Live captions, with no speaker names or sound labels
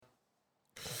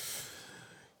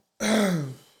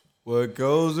What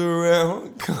goes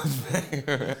around comes back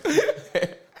around.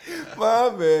 My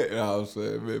man. No, I'm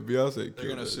saying, man, Beyonce. They're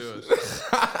gonna sue us.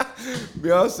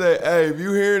 Beyonce, hey, if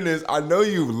you hearing this, I know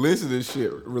you listen to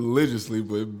shit religiously,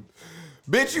 but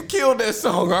bitch, you killed that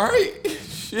song, all right?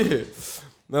 Shit.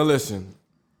 Now listen,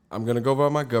 I'm gonna go by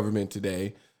my government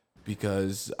today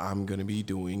because I'm gonna be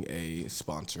doing a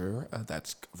sponsor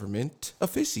that's government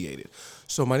officiated.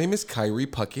 So my name is Kyrie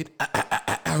Puckett,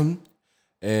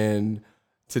 and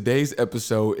today's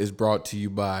episode is brought to you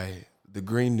by the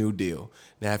Green New Deal.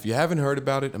 Now, if you haven't heard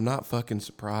about it, I'm not fucking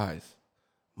surprised.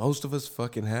 Most of us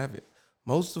fucking have it.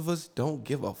 Most of us don't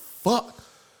give a fuck.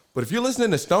 But if you're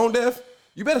listening to ToneDef,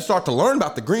 you better start to learn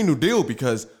about the Green New Deal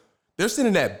because they're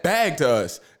sending that bag to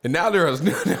us. And now they're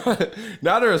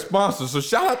a sponsor. So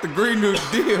shout out to Green New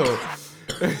Deal.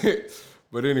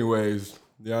 But anyways,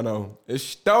 y'all know.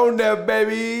 It's ToneDef,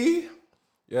 baby.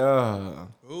 Yeah.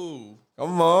 Ooh.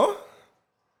 Come on.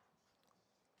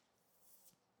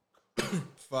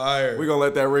 Fire. We're going to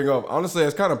let that ring up. Honestly,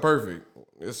 it's kind of perfect.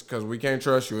 It's because we can't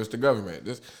trust you. It's the government.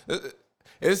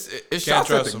 It's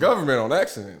shots at the government on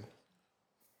accident.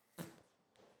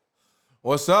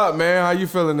 What's up, man? How you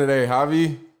feeling today,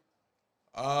 Javi?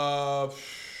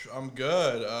 I'm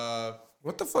good.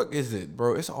 What the fuck is it,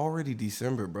 bro? It's already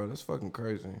December, bro. That's fucking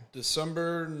crazy.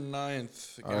 December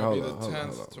 9th. All right, Gonna be hold the on, 10th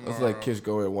hold on. tomorrow. Let's let Kish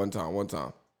go in one time.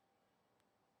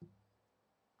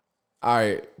 All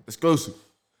right, exclusive.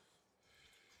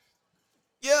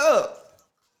 Yeah.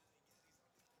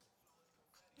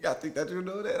 Y'all think that you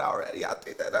know that already? Y'all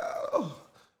think that out?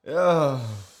 Yeah.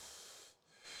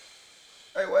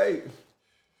 Hey, wait.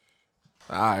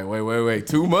 All right, wait.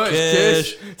 Too much,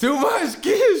 Kish. Too much,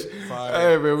 Kish.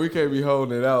 Fire. Hey, man, we can't be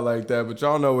holding it out like that, but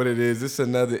y'all know what it is. It's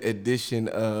another edition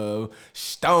of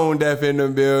ToneDef in the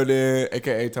building,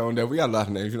 a.k.a. ToneDef. We got a lot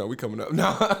of names, we coming up.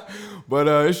 Nah. But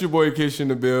it's your boy Kish in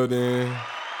the building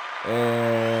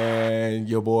and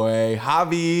your boy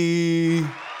Javi.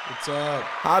 What's up?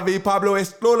 Javi Pablo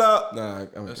Escola. Nah,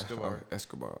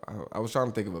 Escobar. I was trying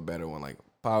to think of a better one, like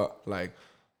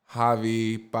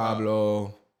Javi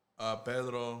Pablo.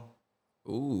 Pedro.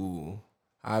 Ooh,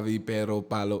 Javi Pedro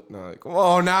Pablo. Nah, come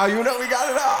on now, we got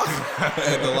it all.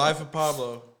 The Life of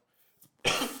Pablo.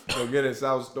 Go get it,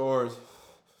 South Stores.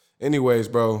 Anyways,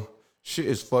 bro, shit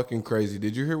is fucking crazy.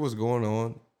 Did you hear what's going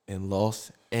on in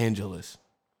Los Angeles?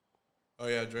 Oh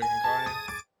yeah, Drake and Kanye.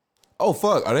 Oh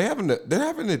fuck, they're having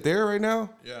it there right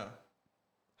now? Yeah.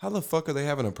 How the fuck are they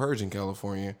having a purge in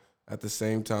California at the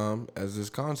same time as this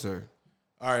concert?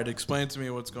 All right, explain to me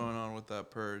what's going on with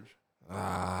that purge.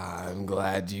 I'm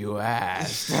glad you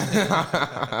asked.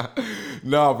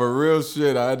 No, but real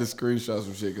shit, I had to screenshot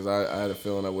some shit because I had a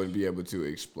feeling I wouldn't be able to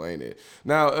explain it.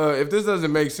 Now, if this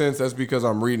doesn't make sense, that's because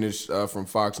I'm reading it from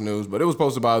Fox News, but it was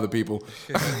posted by other people.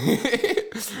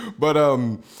 But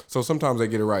so sometimes they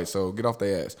get it right, so get off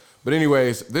their ass. But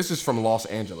anyways, this is from Los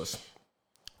Angeles.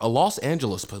 A Los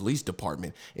Angeles police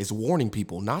department is warning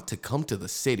people not to come to the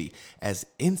city as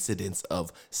incidents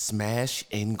of smash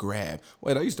and grab.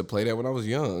 Wait, I used to play that when I was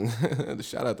young.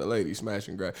 Shout out the lady, smash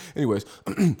and grab. Anyways,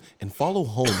 and follow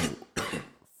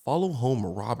home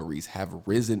robberies have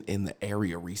risen in the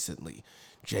area recently.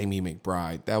 Jamie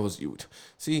McBride, that was you.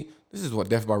 See, this is what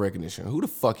death by recognition. Who the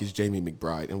fuck is Jamie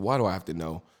McBride, and why do I have to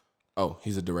know? Oh,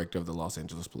 he's a director of the Los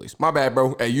Angeles Police. My bad,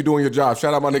 bro. Hey, you doing your job.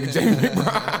 Shout out my nigga Jamie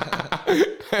McBride.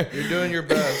 You're doing your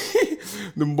best.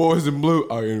 Them boys in blue.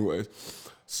 All right, anyways.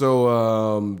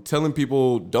 So telling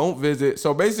people don't visit.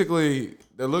 So basically,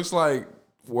 it looks like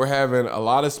we're having a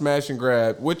lot of smash and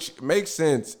grab, which makes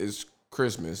sense. It's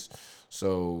Christmas.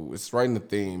 So it's right in the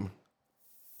theme.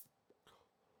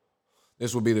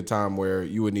 This would be the time where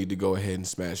you would need to go ahead and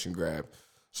smash and grab.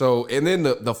 So, and then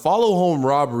the follow home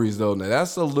robberies, though, now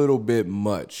that's a little bit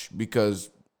much because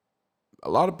a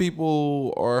lot of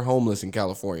people are homeless in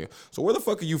California. So where the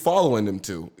fuck are you following them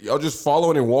to? Y'all just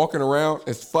following and walking around?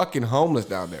 It's fucking homeless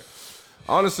down there.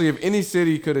 Honestly, if any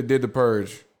city could have did the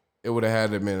purge, it would have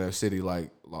had them in a city like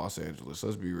Los Angeles.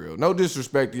 Let's be real. No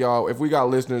disrespect to y'all. If we got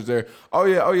listeners there, oh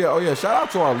yeah. Shout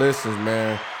out to our listeners,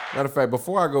 man. Matter of fact,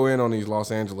 before I go in on these Los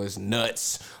Angeles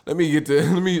nuts, let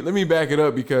me back it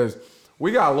up because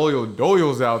we got loyal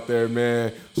doyals out there,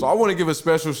 man. So I want to give a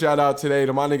special shout out today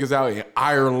to my niggas out in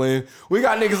Ireland. We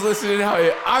got niggas listening out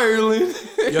in Ireland.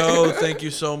 Yo, thank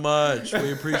you so much.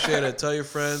 We appreciate it. Tell your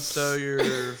friends, tell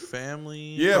your family.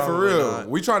 Yeah, Probably for real. not.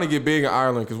 We trying to get big in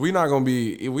Ireland because we're not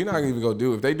even gonna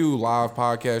do, if they do live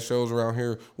podcast shows around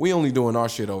here, we only doing our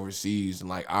shit overseas in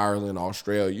like Ireland,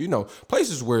 Australia,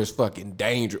 places where it's fucking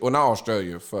dangerous. Well, not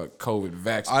Australia, fuck COVID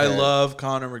vaccine. I love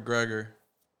Conor McGregor.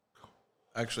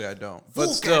 Actually, I don't. But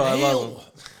still, I love him.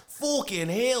 fucking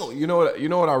hell. You know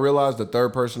what I realized the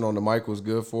third person on the mic was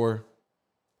good for?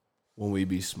 When we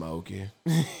be smoking.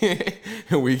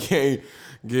 And we can't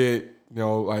get,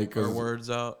 like Our words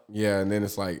out. Yeah, and then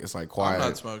it's like quiet. I'm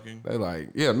not smoking. They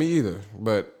like, yeah, me either.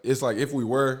 But it's like if we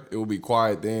were, it would be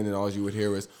quiet then, and all you would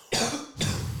hear is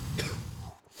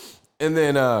and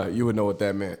then you would know what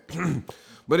that meant.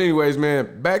 But anyways,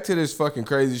 man, back to this fucking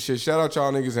crazy shit. Shout out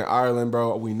y'all niggas in Ireland,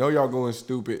 bro. We know y'all going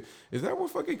stupid. Is that where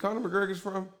fucking Conor McGregor's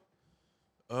from?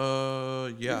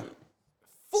 Yeah.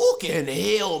 Fucking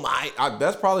hell, mate.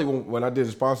 That's probably when I did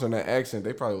a sponsor in that accent,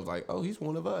 they probably was like, oh, he's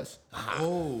one of us.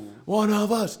 Oh. One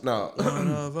of us. No. One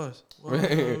of us. One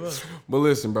of us. But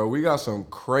listen, bro, we got some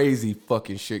crazy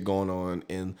fucking shit going on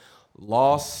in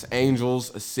Los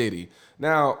Angeles City.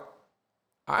 Now,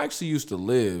 I actually used to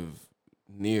live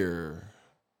near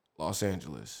Los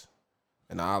Angeles.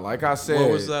 And like I said.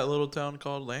 What was that little town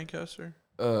called? Lancaster?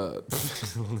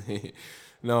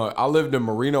 No, I lived in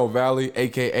Moreno Valley,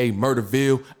 a.k.a.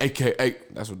 Murderville, a.k.a.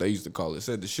 That's what they used to call it.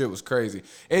 Said the shit was crazy.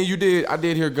 And I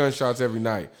did hear gunshots every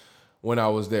night when I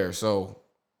was there. So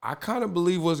I kind of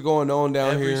believe what's going on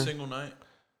down here. Every single night?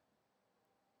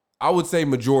 I would say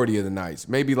majority of the nights.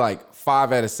 Maybe like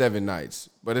 5 out of 7 nights.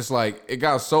 But it's like, it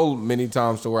got so many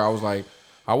times to where I was like,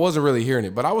 I wasn't really hearing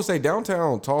it. But I would say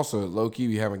downtown Tulsa, low-key,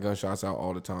 be having gunshots out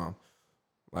all the time.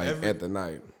 Like at the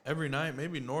night. Every night,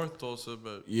 maybe North Tulsa,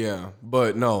 but yeah,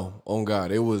 but no, on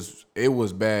God, it was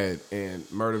bad in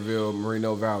Murderville,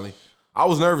 Moreno Valley. I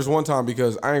was nervous one time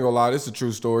because I ain't gonna lie, this is a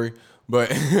true story.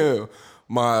 But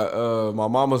my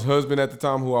mama's husband at the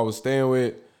time, who I was staying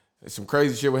with, some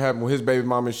crazy shit would happen with his baby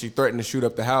mama, and she threatened to shoot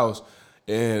up the house,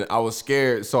 and I was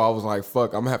scared, so I was like,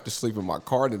 "Fuck, I'm gonna have to sleep in my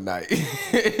car tonight."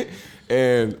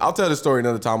 And I'll tell the story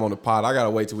another time on the pod. I gotta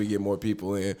wait till we get more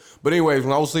people in. But anyways,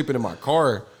 when I was sleeping in my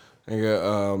car,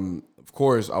 nigga, of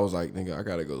course, I was like, nigga, I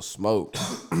gotta go smoke.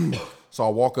 So I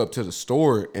walk up to the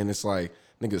store, and it's like,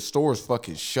 nigga, the store's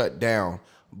fucking shut down.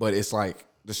 But it's like,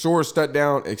 the store's shut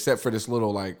down except for this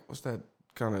little, like, what's that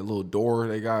kind of little door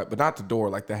they got? But not the door,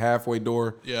 like the halfway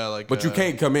door. Yeah, like. But you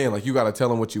can't come in. Like, you gotta tell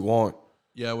them what you want.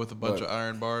 Yeah, with a bunch of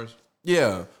iron bars.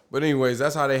 Yeah. But anyways,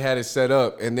 that's how they had it set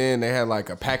up. And then they had like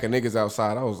a pack of niggas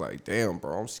outside. I was like, damn,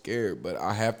 bro, I'm scared, but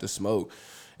I have to smoke.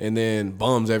 And then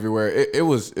bums everywhere. It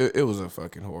was a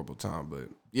fucking horrible time. But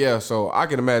yeah, so I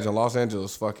can imagine Los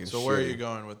Angeles fucking So where are you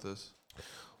going with this?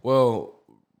 Well,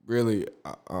 really,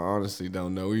 I honestly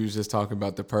don't know. We was just talking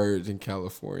about the purge in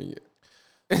California.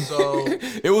 So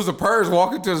it was a purge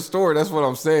walking to the store. That's what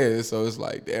I'm saying. So it's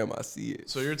like, damn, I see it.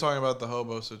 So you're talking about the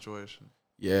hobo situation?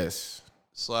 Yes. /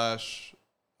 is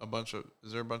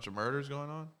there a bunch of murders going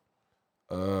on?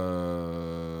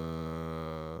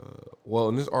 Well,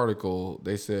 in this article,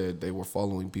 they said they were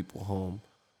following people home,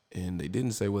 and they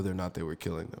didn't say whether or not they were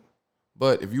killing them.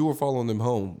 But if you were following them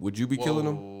home, would you be killing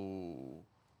them?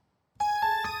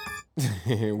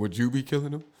 Would you be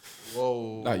killing them?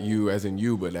 Whoa. Not you as in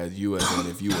you, but as in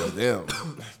if you were them.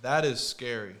 That is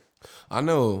scary. I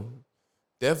know.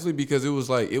 Definitely, because it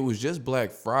was just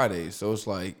Black Friday. So it's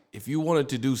like, if you wanted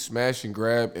to do smash and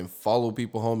grab and follow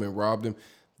people home and rob them,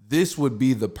 this would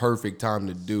be the perfect time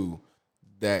to do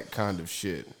that kind of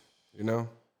shit, you know?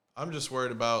 I'm just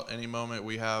worried about any moment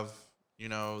we have,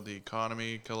 the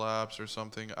economy collapse or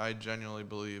something. I genuinely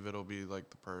believe it'll be like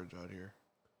the purge out here.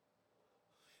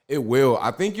 It will.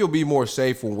 I think you'll be more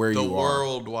safe from where you are. The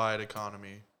worldwide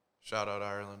economy. Shout out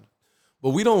Ireland. But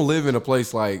we don't live in a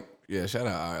place like, yeah, shout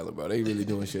out Ireland, bro. They really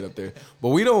doing shit up there. But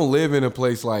we don't live in a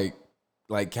place like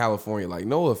California. Like,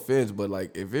 no offense, but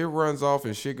like if it runs off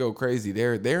and shit go crazy,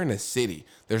 they're in a city.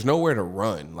 There's nowhere to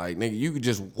run. Like, nigga, you could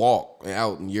just walk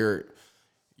out and you're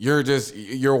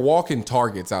walking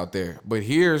targets out there. But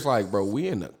here's like, bro, we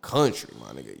in the country, my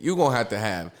nigga. You gonna have to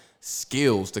have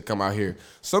skills to come out here.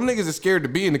 Some niggas are scared to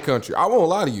be in the country. I won't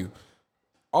lie to you.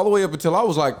 All the way up until I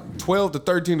was like 12 to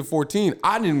 13 to 14,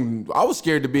 I was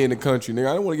scared to be in the country, nigga.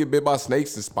 I didn't want to get bit by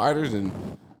snakes and spiders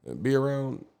and be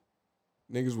around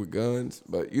niggas with guns.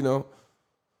 But,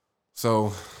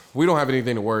 so we don't have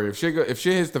anything to worry. If shit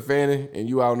hits the fan and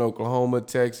you out in Oklahoma,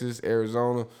 Texas,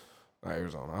 Arizona, not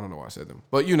Arizona, I don't know why I said them.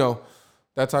 But,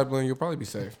 that type of land, you'll probably be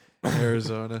safe.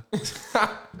 Arizona.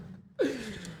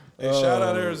 Hey, shout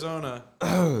out Arizona.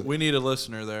 We need a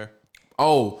listener there.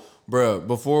 Oh, bruh,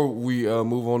 before we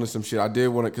move on to some shit, I did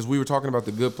want to, because we were talking about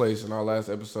The Good Place in our last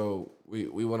episode.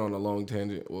 We went on a long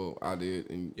tangent. Well, I did,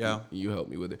 and you helped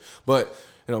me with it. But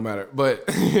it don't matter. But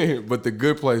but The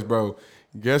Good Place, bro,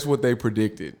 guess what they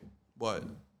predicted? What?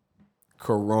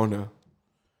 Corona.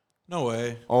 No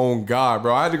way. Oh, God,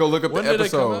 bro. I had to go look up when the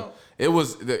episode. Did it come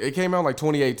out? It came out like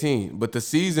 2018. But the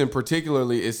season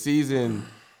particularly is season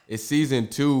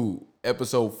 2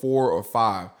 episode 4 or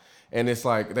 5. And it's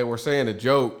like they were saying a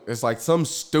joke. It's like some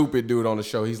stupid dude on the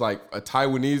show. He's like a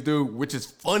Taiwanese dude, which is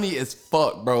funny as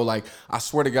fuck, bro. Like, I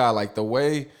swear to God, like the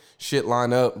way shit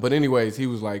line up. But anyways, he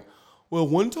was like, well,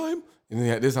 one time, and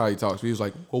this is how he talks. He was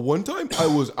like, well, one time I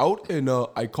was out and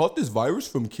I caught this virus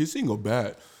from kissing a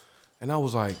bat. And I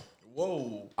was like,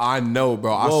 whoa. I know,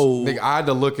 bro. Whoa. I had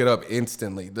to look it up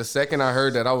instantly. The second I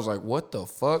heard that, I was like, what the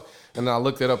fuck? And then I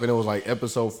looked it up and it was like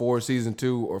episode 4, season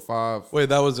 2 or 5. Wait,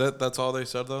 that was it? That's all they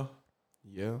said, though?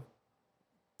 Yeah.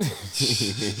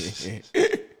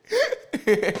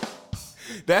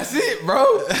 That's it,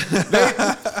 bro.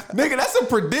 Nigga, that's a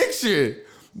prediction.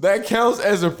 That counts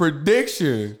as a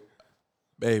prediction.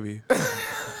 Baby.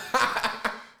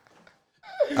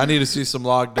 I need to see some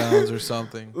lockdowns or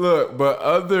something. Look, but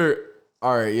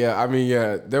all right, yeah. I mean,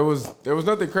 yeah, there was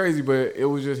nothing crazy, but it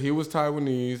was just he was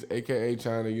Taiwanese, aka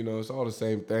China. You know, it's all the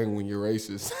same thing when you're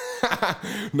racist.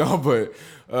 No, but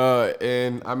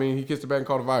and I mean, he kissed the bat and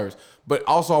caught a virus. But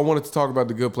also, I wanted to talk about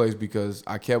The Good Place because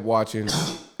I kept watching,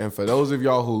 and for those of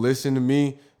y'all who listened to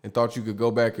me and thought you could go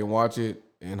back and watch it,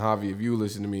 and Javi, if you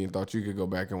listened to me and thought you could go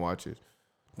back and watch it,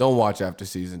 don't watch after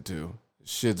season 2.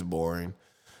 Shit's boring.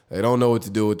 They don't know what to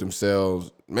do with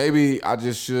themselves. Maybe I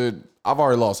just should. I've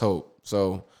already lost hope.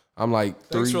 So I'm like,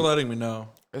 thanks for letting me know.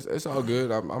 It's all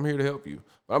good. I'm here to help you.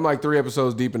 But I'm like 3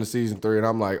 episodes deep into season 3, and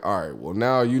I'm like, all right, well,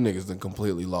 now you niggas done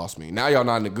completely lost me. Now y'all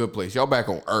not in a good place. Y'all back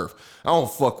on Earth. I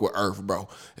don't fuck with Earth, bro.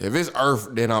 If it's Earth,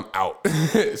 then I'm out.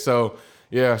 So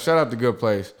yeah, shout out to Good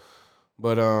Place.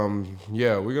 But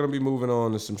yeah, we're gonna be moving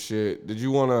on to some shit. Did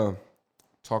you wanna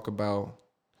talk about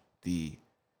the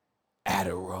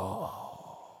adderall?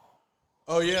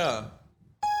 Oh yeah.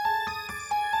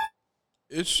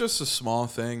 It's just a small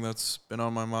thing that's been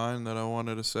on my mind that I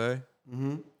wanted to say.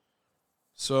 Mm-hmm.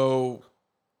 So,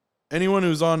 anyone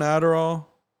who's on Adderall,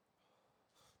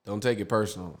 don't take it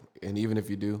personal. And even if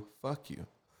you do, fuck you.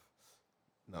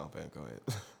 No, man, go ahead.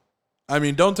 I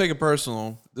mean, don't take it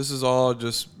personal. This is all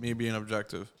just me being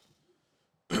objective.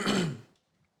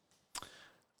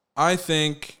 I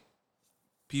think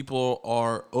people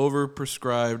are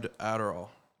overprescribed Adderall.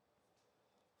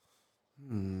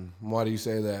 Why do you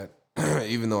say that?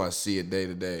 Even though I see it day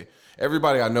to day,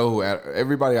 everybody I know who got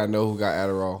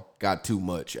Adderall got too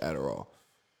much Adderall.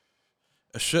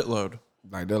 A shitload.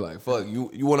 Like they're like, "Fuck you!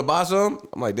 You want to buy some?"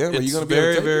 I'm like, "Damn, are you gonna be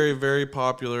very, able to take very, it?" very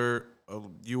popular.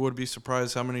 You would be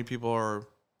surprised how many people are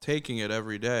taking it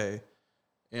every day,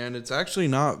 and it's actually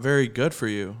not very good for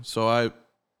you. So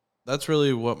that's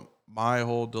really what my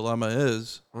whole dilemma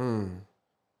is.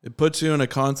 It puts you in a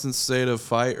constant state of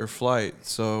fight or flight.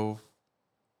 So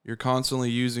you're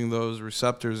constantly using those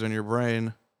receptors in your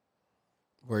brain.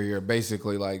 Where you're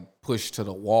basically like pushed to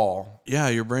the wall. Yeah,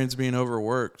 your brain's being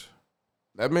overworked.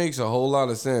 That makes a whole lot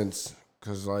of sense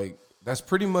because like that's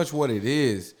pretty much what it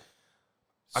is.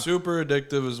 Super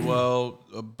addictive as well.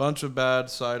 A bunch of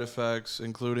bad side effects,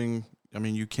 including, I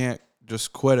mean, you can't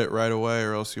just quit it right away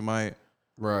or else you might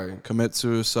commit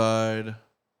suicide.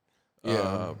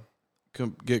 Yeah.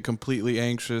 Get completely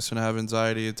anxious and have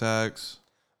anxiety attacks.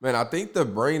 Man, I think the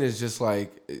brain is just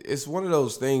like, it's one of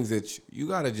those things that you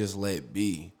got to just let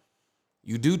be.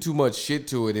 You do too much shit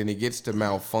to it and it gets to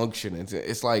malfunction.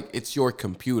 It's like, it's your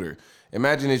computer.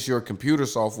 Imagine it's your computer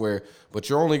software, but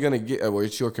you're only going to get, or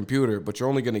it's your computer, but you're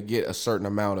only going to get a certain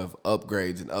amount of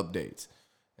upgrades and updates.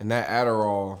 And that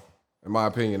Adderall, in my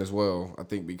opinion as well, I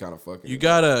think be kind of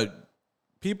fucking.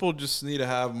 People just need to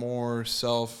have more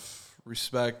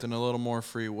self-respect and a little more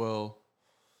free will.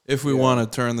 If we want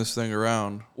to turn this thing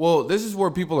around. Well, this is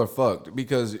where people are fucked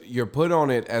because you're put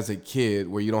on it as a kid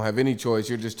where you don't have any choice.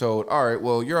 You're just told, all right,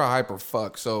 well, you're a hyper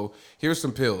fuck. So here's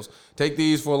some pills. Take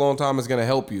these for a long time. It's going to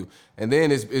help you. And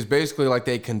then it's basically like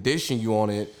they condition you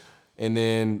on it. And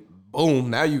then,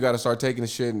 boom, now you got to start taking the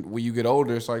shit. And when you get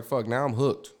older, it's like, fuck, now I'm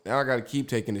hooked. Now I got to keep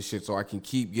taking this shit so I can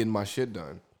keep getting my shit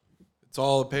done. It's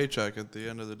all a paycheck at the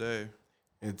end of the day.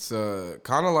 It's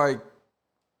kind of like,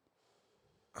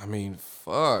 I mean,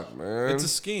 fuck, man. It's a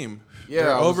scheme. Yeah,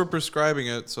 they're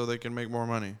overprescribing it so they can make more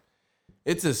money.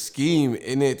 It's a scheme,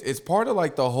 and it's part of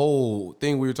like the whole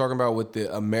thing we were talking about with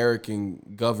the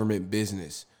American government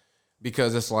business,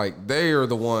 because it's like they are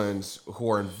the ones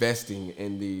who are investing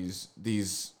in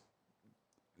these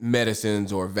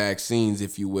medicines or vaccines,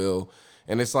 if you will,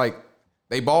 and it's like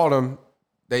they bought them,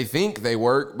 they think they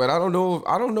work, but I don't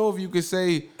know if you could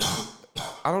say.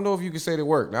 I don't know if you can say they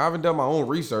work. Now, I haven't done my own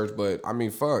research, but I mean,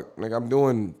 fuck. Like, I'm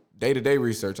doing day-to-day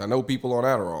research. I know people on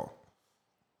Adderall.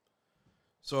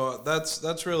 So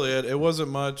that's really it. It wasn't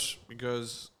much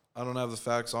because I don't have the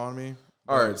facts on me.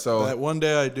 All right, so that one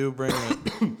day I do bring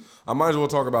it. I might as well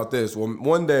talk about this. Well,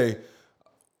 one day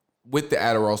with the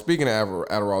Adderall, speaking of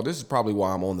Adderall, this is probably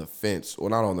why I'm on the fence. Well,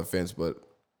 not on the fence, but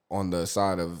on the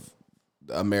side of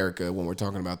America when we're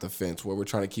talking about the fence, where we're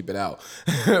trying to keep it out.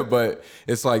 But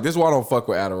it's like, this is why I don't fuck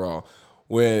with Adderall.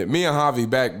 When me and Javi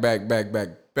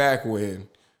back when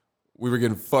we were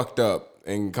getting fucked up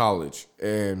in college,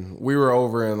 and we were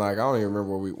over in, like, I don't even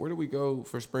remember where did we go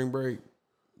for spring break?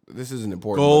 This isn't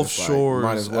important. Gulf but it's Shores,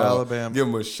 might as well Alabama. give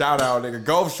them a shout out, nigga.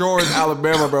 Gulf Shores,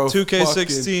 Alabama, bro.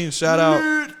 2K16, shout out.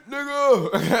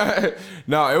 Nigga.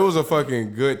 No, it was a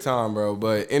fucking good time, bro.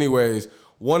 But anyways,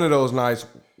 one of those nights,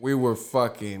 we were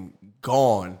fucking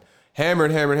gone.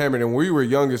 Hammered. And we were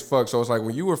young as fuck. So it's like,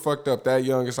 when you were fucked up that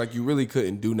young, it's like you really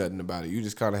couldn't do nothing about it. You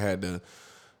just kind of had to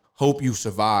hope you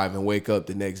survive and wake up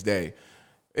the next day.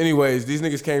 Anyways, these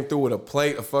niggas came through with a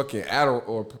plate of fucking Adderall,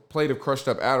 or plate of crushed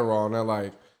up Adderall, and they're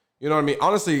like, you know what I mean?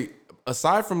 Honestly,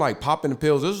 aside from like popping the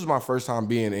pills, this was my first time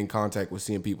being in contact with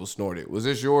seeing people snort it. Was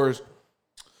this yours?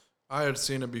 I had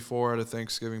seen it before at a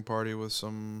Thanksgiving party with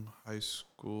some high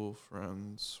school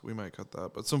friends. We might cut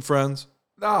that, but some friends.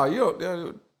 Nah, Javi.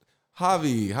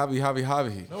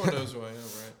 No one knows who I am,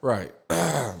 right?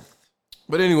 Right.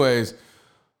 But anyways,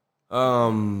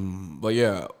 but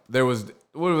yeah, there was,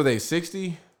 what were they,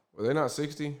 60? Were they not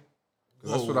 60?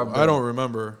 That's what I don't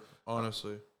remember,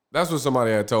 honestly. That's what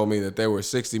somebody had told me, that they were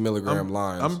 60 milligram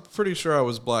lines. I'm pretty sure I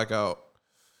was blackout.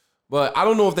 But I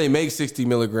don't know if they make 60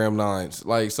 milligram lines.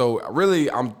 Like, so really,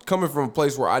 I'm coming from a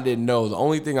place where I didn't know. The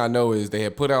only thing I know is they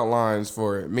had put out lines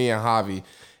for me and Javi.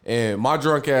 And my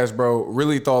drunk ass, bro,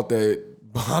 really thought that,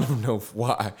 I don't know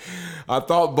why. I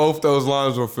thought both those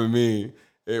lines were for me.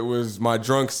 It was my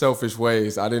drunk, selfish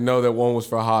ways. I didn't know that one was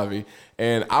for Javi.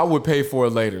 And I would pay for it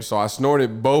later. So I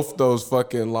snorted both those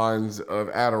fucking lines of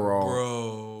Adderall.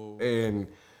 Bro. And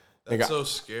that's so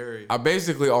scary. I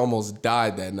basically almost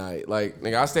died that night. Like,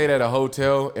 nigga, I stayed at a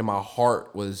hotel and my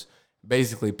heart was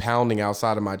basically pounding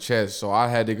outside of my chest. So I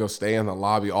had to go stay in the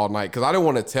lobby all night because I didn't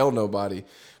want to tell nobody.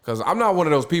 Because I'm not one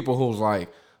of those people who's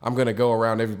like, I'm going to go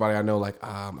around everybody I know like,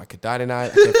 I could die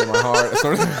tonight. I can't feel my heart.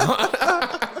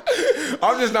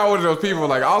 I'm just not one of those people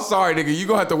like, I'm sorry, nigga. You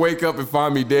going to have to wake up and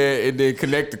find me dead and then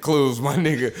connect the clues, my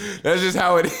nigga. That's just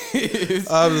how it is.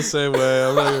 I'm the same way.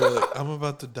 I'm like, I'm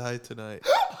about to die tonight.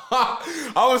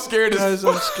 I was scared. Guys,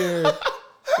 I'm scared.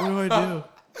 What do I do?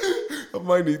 I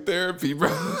might need therapy, bro.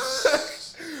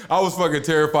 I was fucking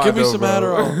terrified. Give me some bro.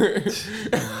 Adderall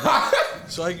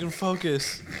so I can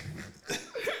focus.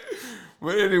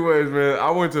 But anyways, man,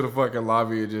 I went to the fucking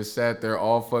lobby and just sat there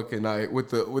all fucking night with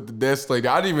the desk lady.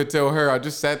 I didn't even tell her. I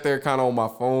just sat there kind of on my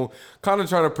phone, kind of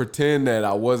trying to pretend that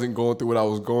I wasn't going through what I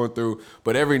was going through.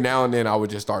 But every now and then I would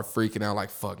just start freaking out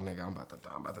like, fuck, nigga, I'm about to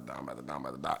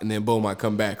die. And then boom, I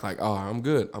come back like, oh, I'm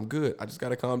good. I just got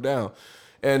to calm down.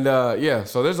 And yeah,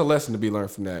 so there's a lesson to be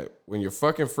learned from that. When you're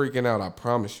fucking freaking out, I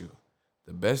promise you,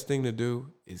 the best thing to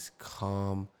do is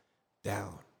calm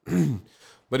down.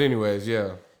 But anyways,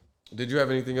 yeah. Did you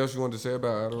have anything else you wanted to say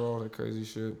about Adderall, that crazy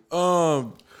shit?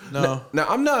 No. Now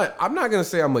I'm not gonna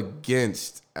say I'm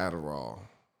against Adderall.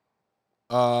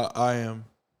 I am.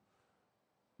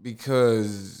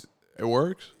 Because it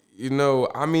works? You know,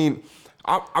 I mean,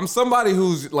 I'm somebody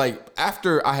who's like,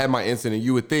 after I had my incident,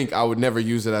 you would think I would never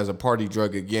use it as a party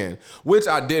drug again, which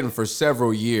I didn't for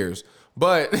several years.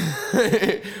 But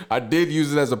I did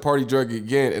use it as a party drug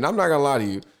again, and I'm not gonna lie to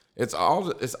you. It's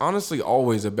honestly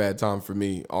always a bad time for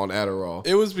me on Adderall.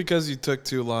 It was because you took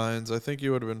 2 lines. I think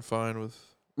you would have been fine with.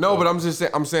 No, but I'm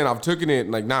saying I've taken it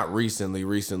like not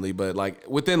recently, but like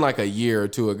within like a year or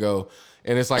two ago,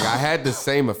 and it's like I had the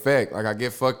same effect. Like I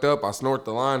get fucked up, I snort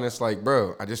the line. It's like,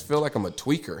 bro, I just feel like I'm a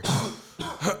tweaker.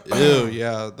 Ew,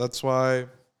 yeah, that's why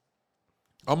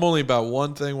I'm only about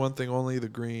one thing only: the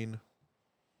green.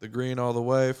 The green all the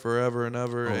way, forever and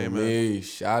ever. Oh, amen. Me,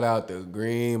 shout out to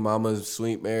Green Mama's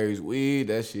Sweet Mary's weed.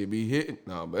 That shit be hitting.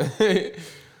 No, but Mary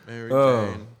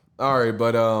Jane. All right,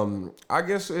 but I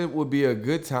guess it would be a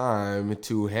good time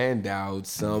to hand out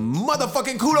some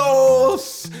motherfucking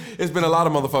kudos. It's been a lot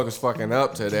of motherfuckers fucking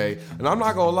up today, and I'm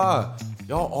not gonna lie,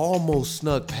 y'all almost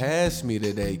snuck past me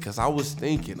today because I was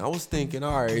thinking,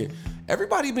 all right,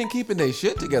 everybody been keeping their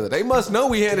shit together. They must know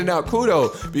we handing out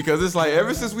kudos because it's like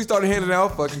ever since we started handing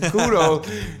out fucking kudos,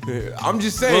 I'm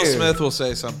just saying. Will Smith will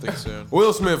say something soon.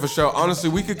 Will Smith for sure.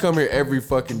 Honestly, we could come here every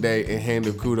fucking day and hand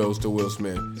the kudos to Will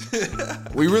Smith.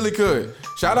 We really could.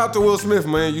 Shout out to Will Smith,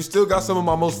 man. You still got some of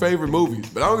my most favorite movies,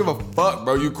 but I don't give a fuck,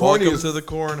 bro. You corny Welcome as to the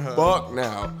corn hub. fuck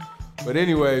now. But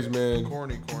anyways, man.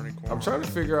 Corny. I'm trying to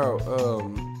figure out.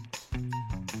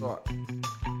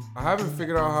 I haven't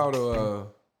figured out how to.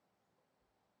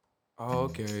 Oh,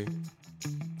 okay.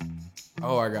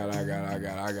 Oh, I got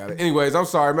it. Anyways, I'm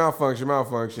sorry.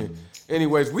 Malfunction.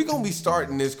 Anyways, we gonna be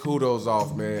starting this kudos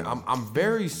off, man. I'm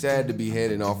very sad to be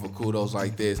heading off of kudos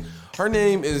like this. Her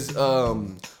name is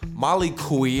Molly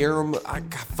Queerm. I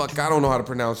don't know how to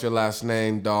pronounce your last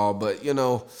name, dawg, but you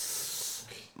know,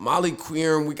 Molly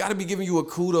Queerm, we gotta be giving you a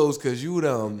kudos because you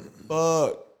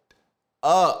fucked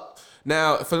up.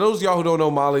 Now, for those of y'all who don't know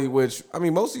Molly, which, I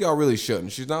mean, most of y'all really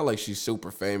shouldn't. She's not like she's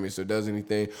super famous or does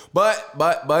anything. But,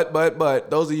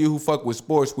 those of you who fuck with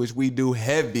sports, which we do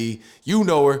heavy, you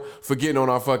know her for getting on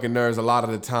our fucking nerves a lot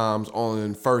of the times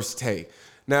on First Take.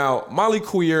 Now, Molly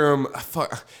Queerm,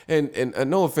 and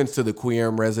no offense to the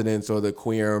Queerm residents or the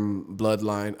Queerm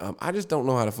bloodline, I just don't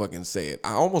know how to fucking say it.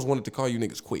 I almost wanted to call you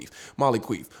niggas Queef, Molly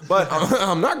Queef, but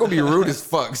I'm not gonna be rude as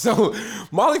fuck. So,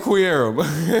 Molly Queerm,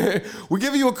 we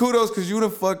give you a kudos because you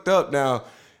done fucked up. Now,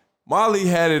 Molly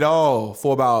had it all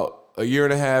for about a year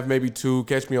and a half, maybe 2.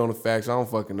 Catch me on the facts. I don't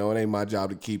fucking know. It ain't my job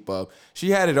to keep up.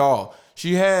 She had it all.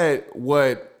 She had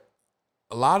what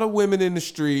a lot of women in the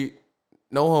street.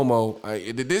 No homo.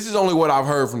 This is only what I've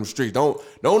heard from the street. Don't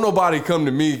nobody come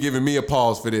to me giving me a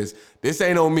pause for this. This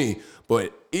ain't on me.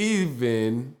 But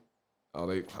of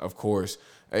course.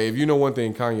 Hey, if you know one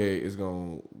thing, Kanye is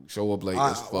gonna show up late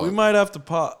as fuck. We might have to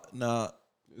pop. Nah.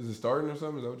 Is it starting or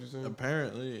something? Is that what you're saying?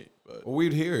 Apparently. But. Well,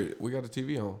 we'd hear it. We got the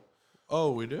TV on.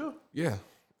 Oh, we do? Yeah.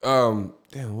 Damn,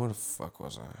 where the fuck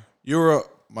was I? You were.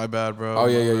 My bad, bro. Oh,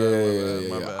 yeah.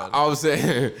 My bad. I was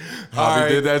saying, Javi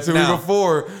did that to me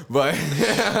before, but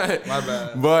my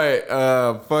bad. But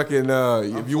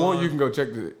if you want, you can go check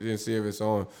it and see if it's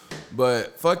on.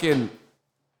 But fucking,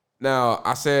 now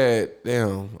I said,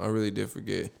 damn, I really did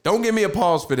forget. Don't give me a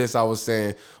pause for this. I was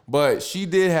saying, but she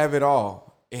did have it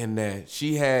all in that.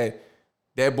 She had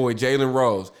that boy Jalen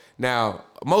Rose. Now,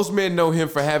 most men know him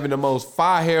for having the most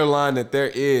fire hairline that there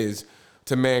is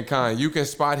to mankind. You can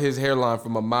spot his hairline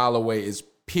from a mile away. It's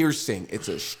piercing. It's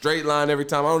a straight line every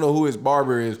time. I don't know who his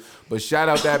barber is, but shout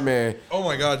out that man. Oh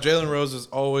my God, Jalen Rose is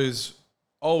always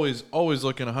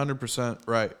looking 100%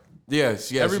 right.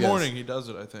 Yes. Every morning he does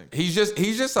it. I think he's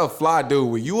just a fly dude.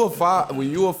 When you a fly,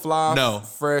 no.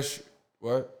 Fresh.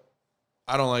 What?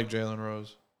 I don't like Jalen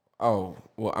Rose. Oh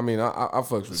well, I mean, I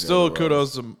fucks with. Still Jalen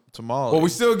kudos Rose. to Molly. Well, we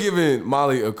still giving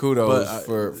Molly a kudos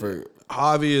for.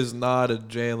 Javi is not a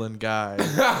Jalen guy.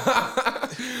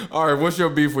 All right, what's your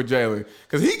beef with Jalen?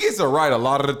 Because he gets it right a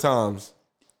lot of the times.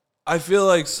 I feel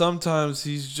like sometimes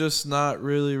he's just not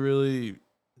really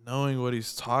knowing what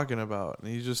he's talking about. And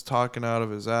he's just talking out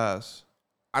of his ass.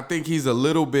 I think he's a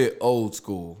little bit old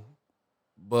school.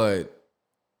 But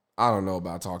I don't know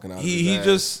about talking out of his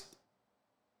ass.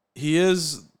 He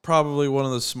is probably one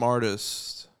of the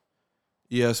smartest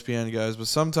ESPN guys. But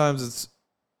sometimes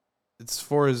it's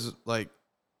for his, like,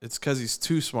 it's because he's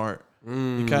too smart.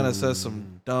 He kind of says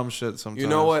some dumb shit sometimes. You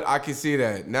know what? I can see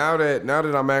that. Now that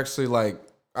I'm actually like,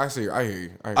 I hear you.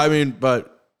 I mean,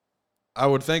 but I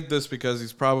would think this because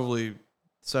he's probably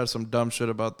said some dumb shit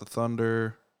about the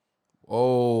Thunder.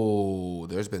 Oh,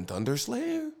 there's been Thunder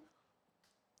Slayer?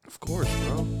 Of course,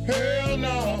 bro. Hell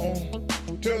no.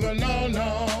 To the no.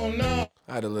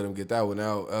 I had to let him get that one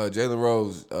out. Jalen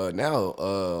Rose, now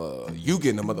you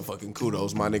getting the motherfucking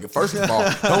kudos, my nigga. First of all,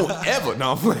 don't ever.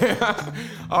 No, I'm playing.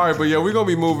 All right, but yeah, we're going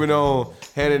to be moving on,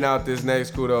 handing out this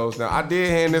next kudos. Now, I did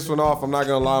hand this one off. I'm not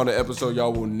going to lie on the episode.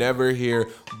 Y'all will never hear,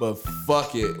 but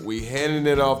fuck it. We handing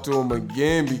it off to him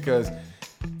again because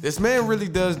this man really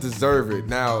does deserve it.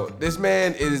 Now, this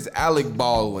man is Alec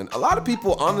Baldwin. A lot of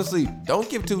people, honestly, don't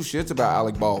give two shits about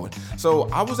Alec Baldwin. So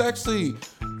I was actually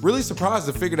really surprised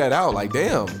to figure that out. Like,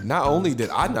 damn, not only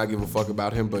did I not give a fuck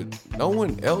about him, but no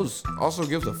one else also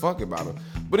gives a fuck about him.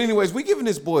 But anyways, we giving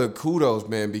this boy a kudos,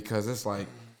 man, because it's like,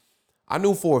 I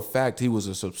knew for a fact he was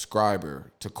a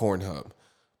subscriber to Cornhub,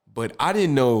 but I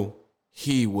didn't know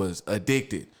he was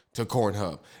addicted to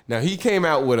Cornhub. Now, he came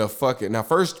out with a fucking... Now,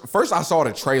 first I saw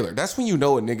the trailer. That's when you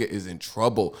know a nigga is in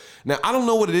trouble. Now, I don't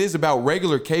know what it is about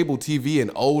regular cable TV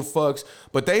and old fucks,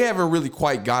 but they haven't really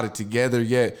quite got it together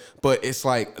yet. But it's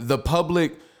like, the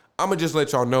public... I'm going to just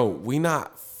let y'all know, we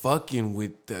not fucking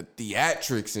with the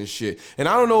theatrics and shit. And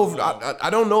I don't know if... I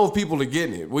don't know if people are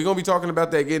getting it. We're going to be talking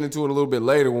about that, getting into it a little bit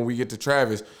later when we get to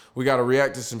Travis. We got to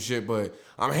react to some shit. But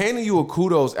I'm handing you a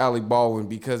kudos, Alec Baldwin,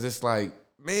 because it's like,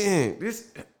 man,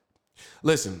 this...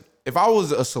 Listen, if I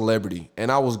was a celebrity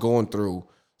and I was going through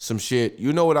some shit,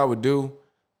 you know what I would do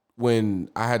when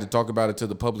I had to talk about it to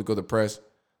the public or the press?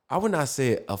 I would not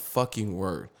say a fucking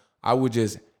word. I would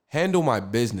just handle my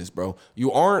business, bro.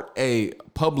 You aren't a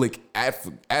public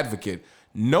advocate.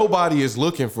 Nobody is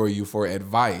looking for you for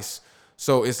advice.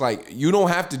 So it's like, you don't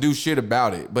have to do shit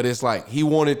about it. But it's like, he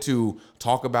wanted to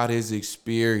talk about his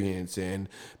experience and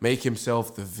make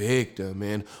himself the victim.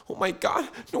 And, oh my God,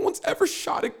 no one's ever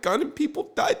shot a gun and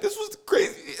people died. This was the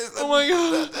craziest. Oh my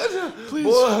God. Please,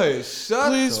 Boy, shut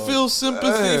please the feel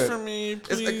sympathy fuck. for me, It's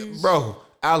please. like, bro,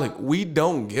 Alec, we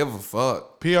don't give a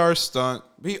fuck. PR stunt.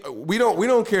 We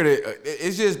don't care that.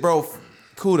 It's just, bro,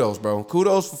 kudos, bro.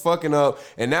 Kudos for fucking up.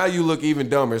 And now you look even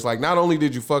dumber. It's like, not only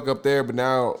did you fuck up there, but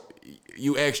now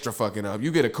you extra fucking up.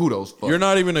 You get a kudos fuck. You're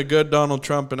not even a good Donald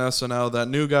Trump in SNL. That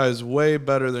new guy is way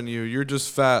better than you. You're just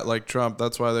fat like Trump.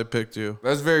 That's why they picked you.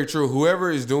 That's very true.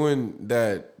 Whoever is doing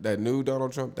that new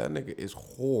Donald Trump, that nigga is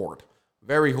hard.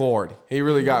 Very hard. He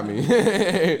really got me.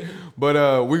 But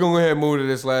we're going to go ahead and move to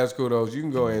this last kudos. You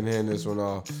can go ahead and hand this one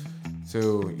off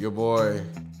to your boy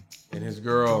and his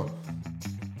girl.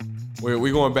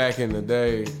 We're going back in the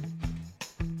day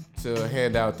to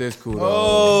hand out this kudos.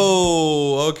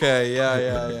 Oh, okay.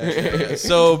 Yeah.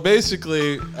 So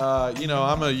basically,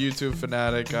 I'm a YouTube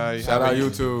fanatic. Shout out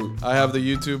YouTube. I have the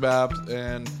YouTube app,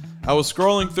 and I was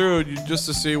scrolling through just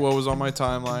to see what was on my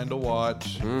timeline to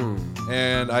watch.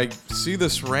 And I see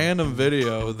this random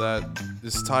video that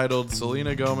is titled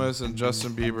Selena Gomez and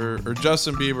Justin Bieber, or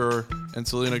Justin Bieber and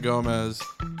Selena Gomez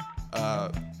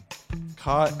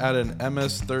caught at an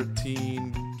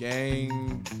MS-13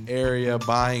 gang area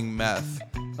buying meth.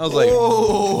 I was like,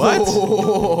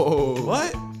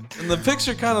 what? And the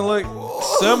picture kind of looked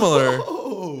similar.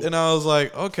 And I was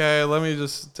like, okay, let me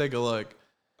just take a look.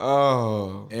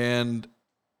 Oh. And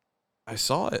I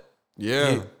saw it.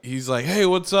 Yeah. He's like, hey,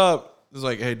 what's up? He's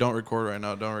like, hey, don't record right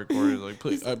now. Don't record.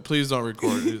 He's like, please don't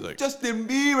record. He's like, Justin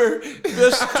Bieber.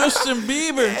 Justin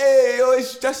Bieber. Hey, yo,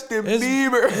 it's Justin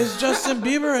Bieber. It's Justin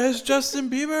Bieber. It's Justin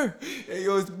Bieber. Hey,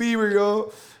 yo, it's Bieber,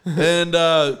 yo. And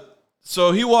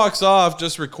so he walks off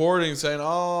just recording, saying,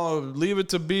 oh, leave it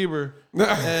to Bieber.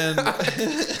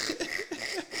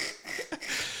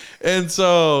 And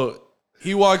so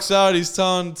he walks out. He's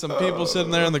telling some people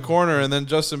sitting there in the corner, and then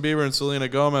Justin Bieber and Selena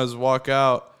Gomez walk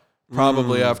out,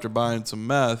 probably after buying some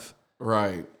meth.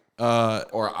 Right.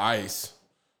 Or ice.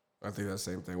 I think that's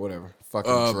the same thing. Whatever.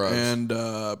 Fucking drugs. And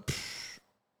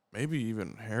maybe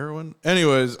even heroin.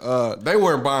 Anyways. They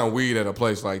weren't buying weed at a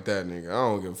place like that, nigga. I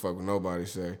don't give a fuck what nobody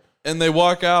say. And they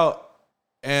walk out,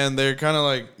 and they're kind of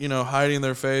like, hiding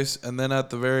their face. And then at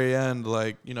the very end,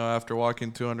 like, after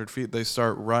walking 200 feet, they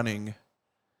start running.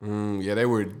 Yeah, they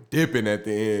were dipping at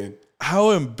the end. How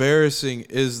embarrassing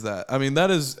is that? I mean,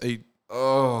 that is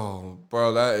Oh,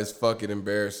 bro, that is fucking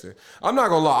embarrassing. I'm not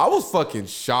gonna lie, I was fucking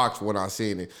shocked when I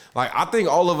seen it. Like, I think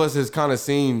all of us has kind of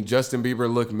seen Justin Bieber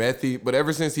look methy, but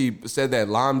ever since he said that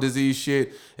Lyme disease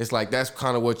shit, it's like that's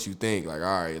kind of what you think. Like,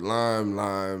 all right,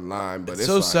 Lyme. But it's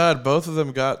so like, sad. Both of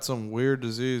them got some weird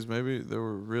disease. Maybe they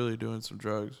were really doing some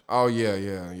drugs. Oh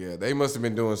yeah. They must have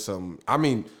been doing some. I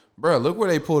mean, bro, look where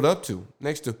they pulled up to.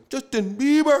 Next to Justin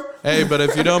Bieber. Hey, but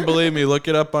if you don't believe me, look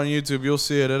it up on YouTube. You'll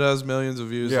see it. It has millions of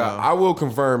views. Yeah, now. I will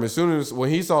confirm. As soon as when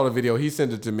he saw the video, he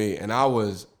sent it to me, and I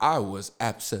was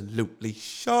absolutely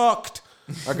shocked.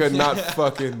 I could not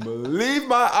fucking believe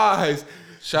my eyes.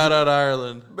 Shout out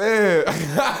Ireland, Man.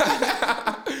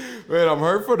 Man, I'm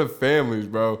hurt for the families,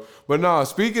 bro. But nah,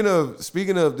 speaking of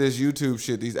this YouTube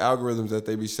shit, these algorithms that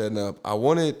they be setting up, I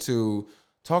wanted to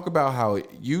talk about how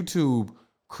YouTube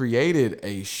created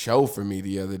a show for me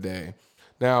the other day.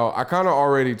 Now, I kind of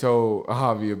already told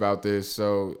Javi about this,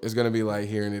 so it's going to be like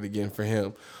hearing it again for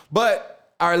him. But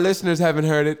our listeners haven't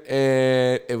heard it,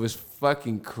 and it was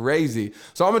fucking crazy.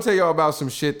 So I'm going to tell y'all about some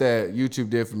shit that YouTube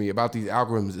did for me about these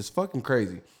algorithms. It's fucking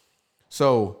crazy.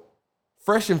 So,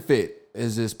 Fresh and Fit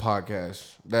is this podcast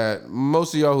that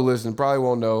most of y'all who listen probably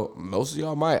won't know. Most of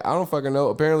y'all might. I don't fucking know.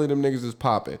 Apparently, them niggas is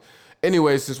popping.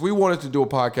 Anyway, since we wanted to do a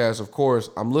podcast, of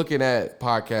course, I'm looking at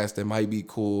podcasts that might be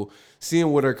cool,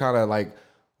 seeing what are kind of like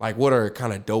what are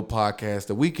kind of dope podcasts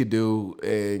that we could do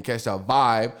and catch that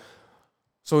vibe.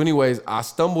 So anyways, I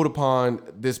stumbled upon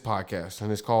this podcast,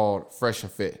 and it's called Fresh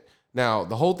and Fit. Now,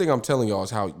 the whole thing I'm telling y'all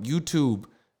is how YouTube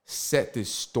set this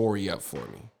story up for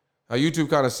me. How YouTube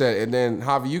kind of said, and then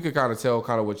Javi, you could kind of tell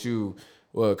kind of what you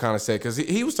kind of said, because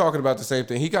he was talking about the same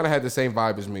thing. He kind of had the same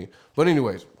vibe as me. But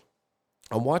anyways,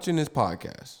 I'm watching this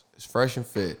podcast. It's Fresh and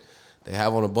Fit. They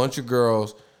have on a bunch of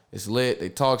girls. It's lit. They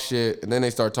talk shit, and then they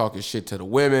start talking shit to the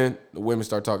women. The women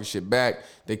start talking shit back.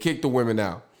 They kick the women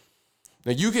out.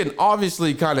 Now, you can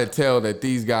obviously kind of tell that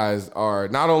these guys are,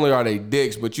 not only are they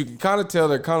dicks, but you can kind of tell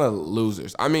they're kind of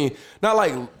losers. I mean, not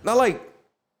like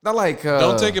not like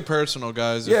don't take it personal,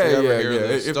 guys. If yeah, you ever yeah, hear yeah.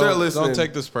 this, If they're listening, don't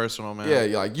take this personal, man.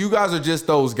 yeah, like you guys are just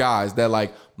those guys that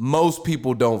like most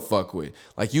people don't fuck with.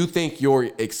 Like you think you're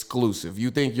exclusive.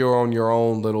 You think you're on your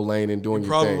own little lane and doing your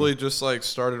Probably thing. just like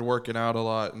started working out a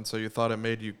lot, and so you thought it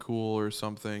made you cool or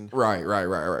something. Right.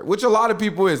 Which a lot of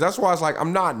people is. That's why it's like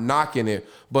I'm not knocking it,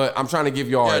 but I'm trying to give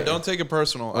y'all. Yeah, don't take it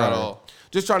personal at all.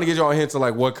 Just trying to get y'all hints of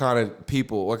like what kind of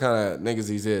people, what kind of niggas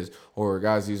these is or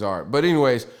guys these are. But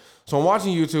anyways, so I'm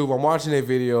watching YouTube, I'm watching their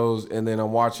videos, and then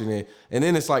I'm watching it, and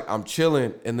then it's like I'm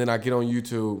chilling, and then I get on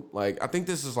YouTube. Like I think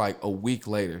this is like a week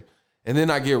later, and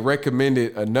then I get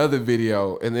recommended another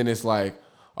video, and then it's like,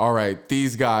 all right,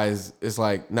 these guys, it's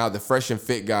like now the fresh and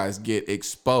fit guys get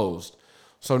exposed.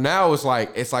 So now it's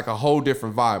like a whole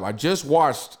different vibe. I just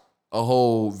watched a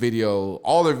whole video,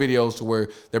 all their videos to where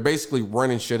they're basically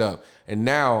running shit up. And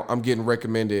now I'm getting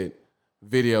recommended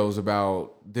videos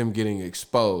about them getting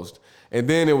exposed. And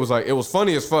then it was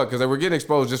funny as fuck because they were getting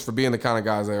exposed just for being the kind of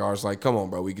guys they are. It's like, come on,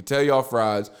 bro. We could tell y'all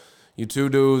frauds. You two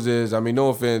dudes no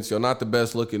offense, you're not the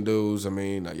best looking dudes. I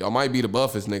mean, y'all might be the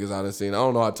buffest niggas I done seen. I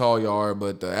don't know how tall y'all are,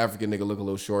 but the African nigga look a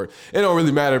little short. It don't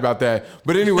really matter about that.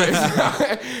 But anyways,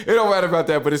 it don't matter about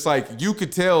that. But it's like, you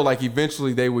could tell like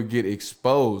eventually they would get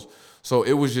exposed. So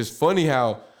it was just funny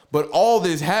but all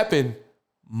this happened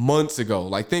months ago.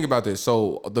 Like, think about this.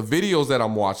 So the videos that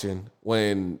I'm watching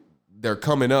when they're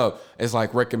coming up is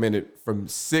like recommended from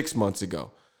 6 months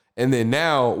ago. And then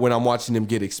now when I'm watching them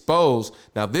get exposed,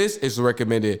 now this is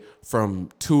recommended from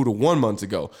 2 to 1 month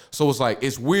ago. So it's like,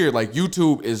 it's weird. Like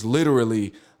YouTube is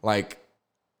literally like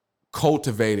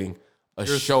cultivating a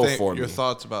show for me. Your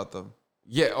thoughts about them.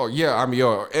 Yeah, I mean,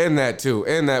 and that too,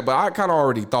 but I kind of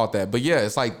already thought that. But yeah,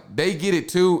 it's like they get it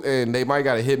too, and they might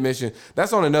got a hit mission.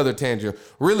 That's on another tangent.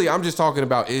 Really, I'm just talking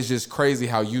about it's just crazy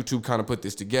how YouTube kind of put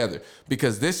this together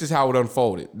because this is how it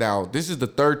unfolded. Now, this is the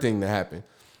third thing that happened.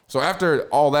 So after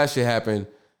all that shit happened,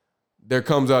 there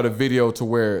comes out a video to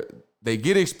where they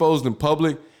get exposed in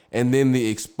public, and then the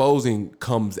exposing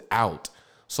comes out.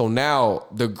 So now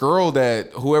the girl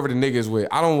that whoever the nigga is with,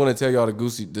 I don't want to tell y'all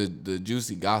the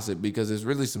juicy gossip because it's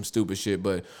really some stupid shit.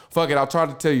 But fuck it, I'll try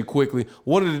to tell you quickly.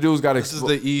 One of the dudes got exposed.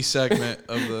 This is the E segment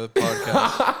of the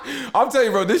podcast. I'm telling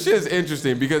you, bro, this shit is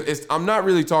interesting because I'm not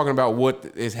really talking about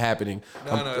what is happening.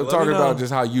 I'm talking about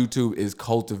just how YouTube is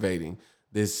cultivating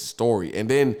this story. And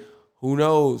then who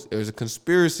knows? There's a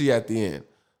conspiracy at the end.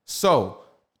 So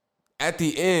at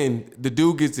the end, the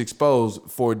dude gets exposed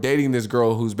for dating this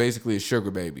girl who's basically a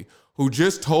sugar baby, who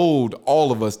just told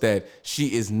all of us that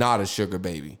she is not a sugar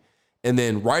baby. And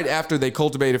then right after they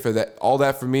cultivated all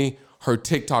that for me, her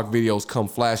TikTok videos come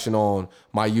flashing on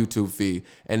my YouTube feed.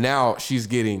 And now she's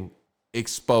getting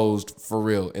exposed for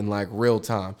real in like real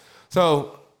time.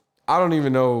 So I don't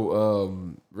even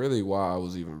know really why I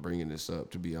was even bringing this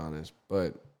up, to be honest.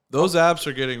 But those apps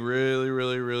are getting really,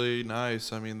 really, really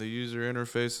nice. I mean, the user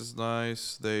interface is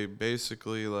nice. They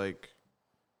basically like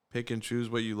pick and choose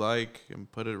what you like and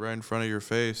put it right in front of your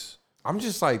face. I'm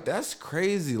just like, that's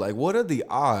crazy. Like, what are the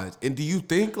odds? And do you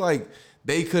think like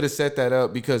they could have set that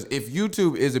up? Because if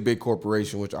YouTube is a big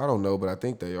corporation, which I don't know, but I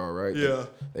think they are, right? Yeah.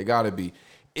 They gotta be.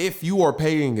 If you are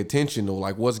paying attention to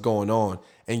like what's going on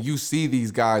and you see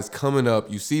these guys coming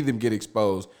up, you see them get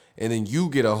exposed, and then you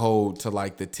get a hold to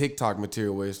like the TikTok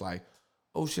material where it's like,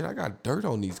 oh shit, I got dirt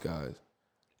on these guys.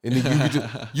 And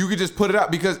then you could just put it out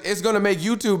because it's gonna make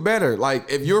YouTube better. Like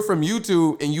if you're from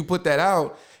YouTube and you put that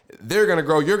out, they're gonna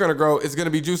grow, you're gonna grow. It's gonna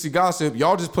be juicy gossip.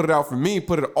 Y'all just put it out for me,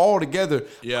 put it all together.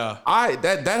 Yeah.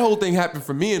 That whole thing happened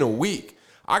for me in a week.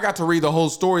 I got to read the whole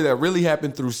story that really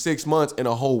happened through 6 months in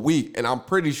a whole week. And I'm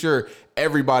pretty sure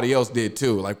everybody else did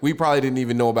too. Like we probably didn't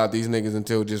even know about these niggas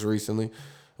until just recently.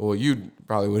 Well, you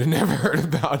probably would have never heard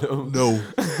about them. No.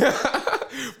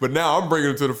 But now I'm bringing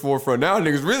them to the forefront. Now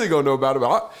niggas really gonna know about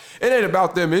them. It ain't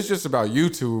about them. It's just about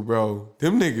YouTube, bro.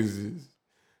 Them niggas is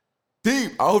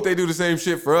deep. I hope they do the same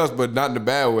shit for us, but not in a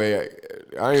bad way.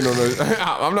 I ain't on those.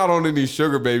 I'm not on any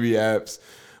sugar baby apps.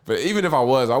 But even if I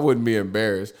was, I wouldn't be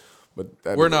embarrassed. But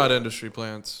we're not industry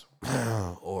plants.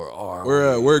 Or are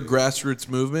we're a grassroots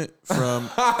movement from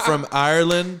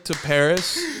Ireland to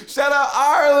Paris. Shout out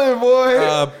Ireland,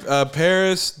 boy.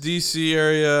 Paris, DC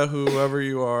area, whoever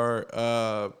you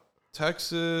are,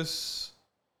 Texas,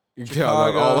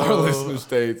 Chicago. All our listener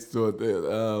states. What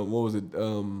was it?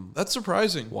 That's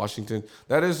surprising. Washington.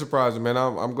 That is surprising, man.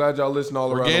 I'm glad y'all listen all around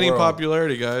the world. We're gaining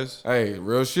popularity, guys. Hey,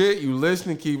 real shit. You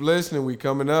listening? Keep listening. We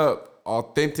coming up.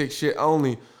 Authentic shit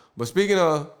only. But speaking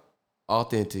of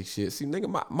authentic shit. See, nigga,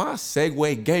 my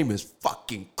segue game is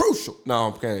fucking crucial. No,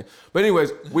 I'm kidding. But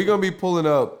anyways, we're going to be pulling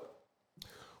up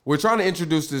we're trying to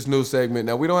introduce this new segment.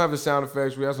 Now, we don't have the sound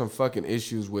effects. We have some fucking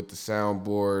issues with the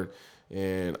soundboard.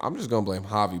 And I'm just going to blame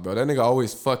Javi, bro. That nigga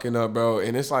always fucking up, bro.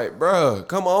 And it's like, bro,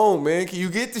 come on, man. Can you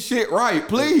get the shit right,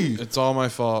 please? It's all my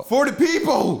fault. For the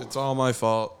people. It's all my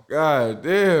fault. God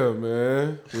damn,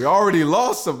 man. We already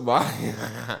lost somebody.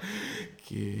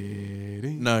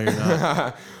 Kidding. No, you're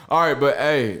not. All right, but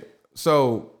hey,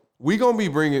 so we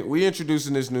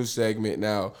introducing this new segment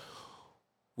now.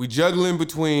 We juggling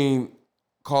between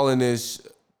calling this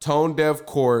ToneDef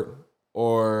Court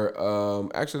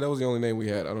or actually that was the only name we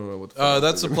had. I don't know what the fuck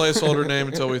that's a placeholder name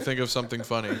until we think of something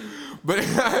funny. But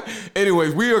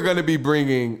anyways, we are going to be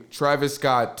bringing Travis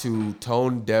Scott to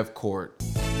ToneDef Court.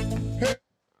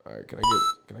 All right, can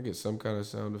I get some kind of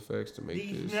sound effects to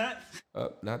make this?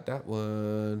 Not that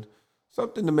one.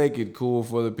 Something to make it cool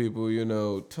for the people, you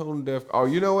know. ToneDef. Oh,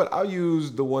 you know what? I'll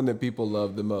use the one that people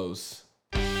love the most.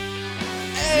 Hey,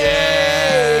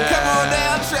 come on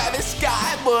down, Travis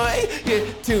Scott, boy. Yeah,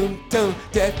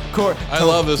 ToneDef Court. I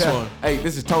love this one. Hey,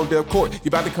 this is ToneDef Court. You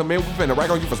about to come in, we're finna rag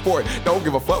on you for sport. Don't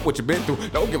give a fuck what you been through.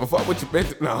 Don't give a fuck what you been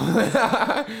through. No.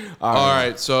 All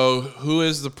right, so who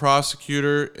is the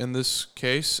prosecutor in this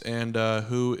case, and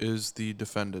who is the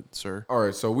defendant, sir? All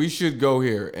right, so we should go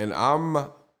here, and I'm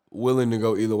willing to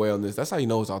go either way on this. That's how you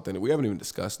know it's authentic. We haven't even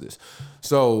discussed this.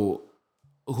 So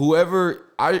whoever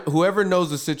knows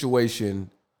the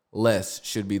situation less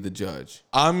should be the judge.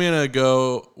 I'm going to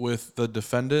go with the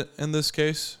defendant in this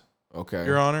case. Okay.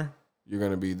 Your Honor. You're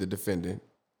going to be the defendant.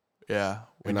 Yeah,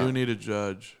 we do need a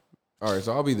judge. All right,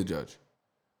 so I'll be the judge.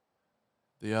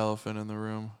 The elephant in the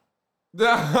room. All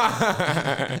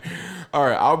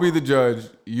right, I'll be the judge.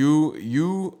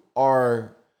 You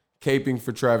are caping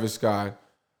for Travis Scott,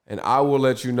 and I will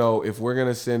let you know if we're going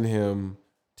to send him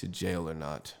to jail or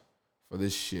not for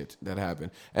this shit that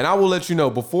happened. And I will let you know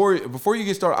before you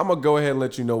get started. I'm going to go ahead and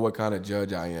let you know what kind of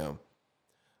judge I am.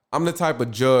 I'm the type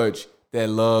of judge that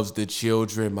loves the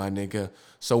children, my nigga.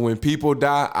 So when people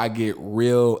die, I get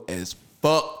real as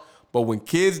fuck. But when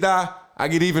kids die, I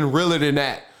get even realer than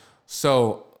that.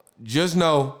 So just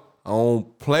know I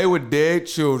don't play with dead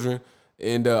children.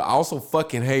 And I also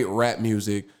fucking hate rap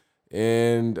music.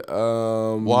 And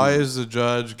why is the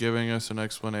judge giving us an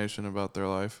explanation about their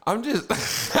life? I'm just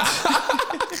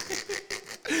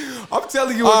I'm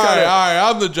telling you all what right,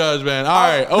 I'm the judge, man. All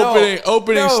right,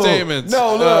 opening statements.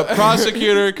 No, look.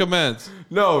 Prosecutor, commence.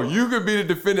 No, you could be the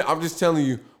defendant. I'm just telling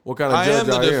you what kind of I judge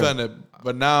am the defendant,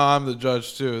 but now I'm the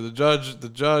judge too. The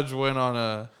judge went on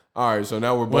a all right, so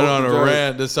now we're both went on a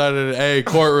rant, decided, hey,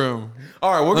 courtroom.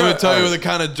 All right, let me tell you the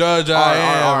kind of judge I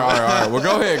am. All right. Well,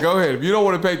 go ahead. If you don't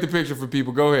want to paint the picture for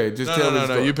people, go ahead. Just tell me.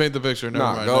 No. You paint the picture. Never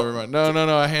mind.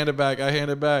 No. I hand it back.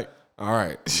 All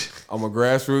right. I'm a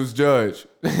grassroots judge.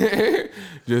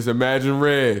 Just imagine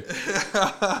red.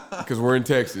 Because we're in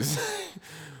Texas.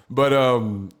 But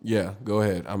yeah, go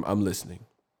ahead. I'm listening.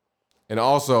 And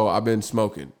also, I've been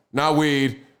smoking. Not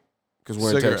weed, because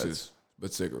we're in Texas,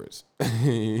 but cigarettes.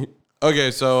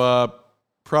 Okay, so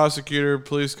prosecutor,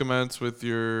 please commence with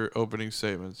your opening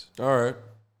statements. All right.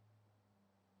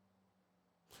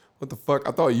 What the fuck?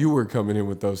 I thought you were coming in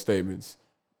with those statements.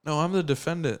 No, I'm the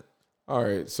defendant. All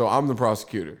right, so I'm the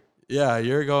prosecutor. Yeah,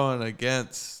 you're going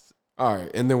against. All right,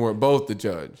 and then we're both the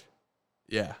judge.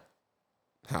 Yeah.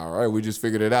 All right, we just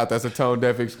figured it out. That's a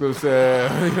ToneDef exclusive. You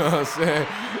know what I'm saying?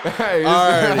 Hey, all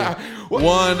right.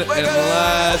 One and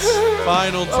last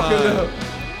final time.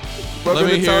 Let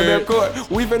me hear it. Court.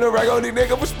 We finna rag on these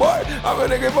niggas for sport. I'm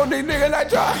gonna give on these niggas like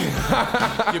try.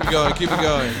 Keep it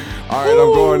going. All right, I'm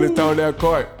going to ToneDef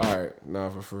Court. All right, nah,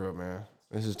 for real, man.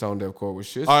 This is ToneDef Court with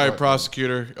shit. All right,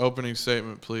 prosecutor, opening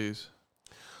statement, please.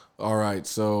 All right,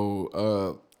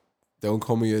 so don't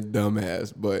call me a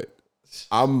dumbass, but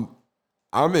I'm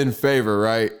in favor,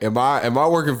 right? Am I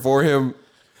working for him?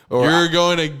 Or you're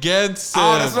going against him.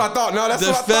 Oh, that's what I thought. No, that's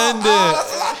defendant. what I thought. Oh,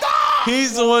 that's what I thought.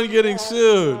 He's the one getting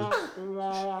sued.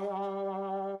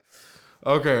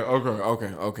 Okay.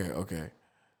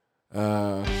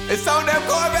 It's ToneDef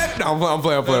Court, baby. No, I'm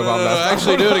playing. No,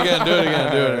 actually, do it again. Do it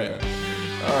again.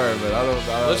 All right, man. I don't.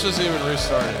 Let's just even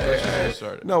restart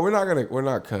it. No, we're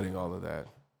not cutting all of that.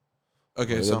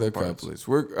 Okay, some parts. Please.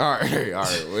 We're all right.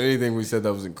 Well, anything we said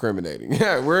that was incriminating.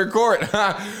 Yeah, we're in court.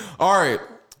 All right.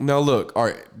 Now look. All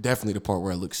right. Definitely the part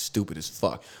where I look stupid as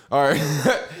fuck. All right.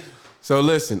 So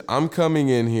listen, I'm coming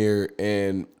in here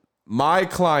and my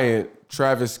client,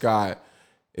 Travis Scott,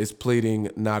 is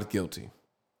pleading not guilty.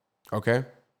 Okay?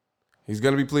 He's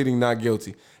going to be pleading not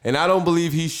guilty. And I don't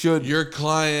believe he should. Your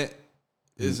client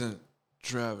isn't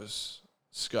Travis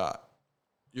Scott.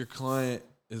 Your client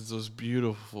is those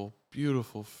beautiful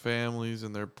beautiful families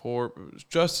and their poor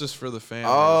justice for the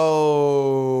families.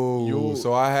 Oh,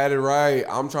 so I had it right.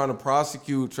 I'm trying to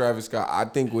prosecute Travis Scott. I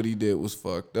think what he did was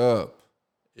fucked up.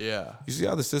 Yeah. You see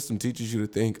how the system teaches you to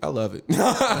think? I love it.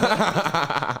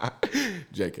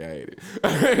 JK, I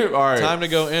hate it. All right. Time to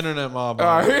go internet mob.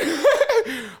 All right.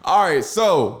 All right.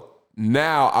 So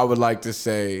now I would like to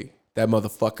say that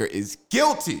motherfucker is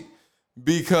guilty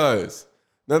because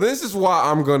now this is why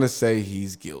I'm going to say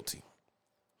he's guilty.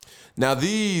 Now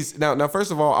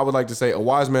first of all, I would like to say a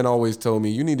wise man always told me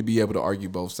you need to be able to argue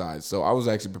both sides. So I was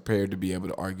actually prepared to be able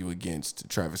to argue against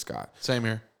Travis Scott. Same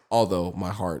here. Although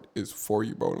my heart is for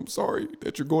you, bro. I'm sorry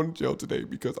that you're going to jail today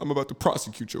because I'm about to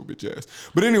prosecute your bitch ass.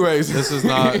 But anyways. This is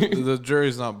not, the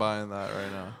jury's not buying that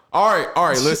right now. All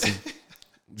right, listen.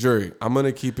 Jury, I'm going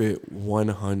to keep it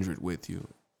 100 with you.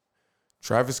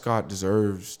 Travis Scott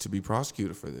deserves to be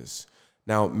prosecuted for this.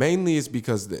 Now, mainly it's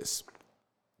because this.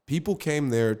 People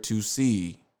came there to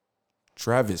see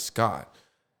Travis Scott.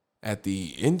 At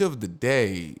the end of the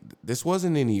day, this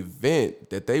wasn't an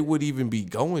event that they would even be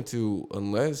going to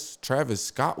unless Travis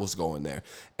Scott was going there.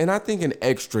 And I think an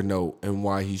extra note and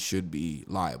why he should be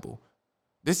liable.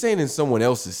 This ain't in someone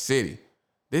else's city.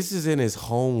 This is in his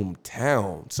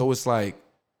hometown. So it's like,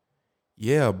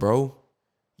 yeah, bro,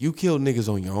 you killed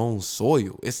niggas on your own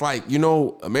soil. It's like,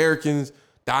 Americans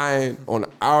dying on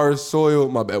our soil.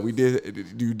 My bad.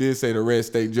 You did say the red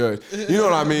state judge. You know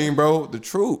what I mean, bro? The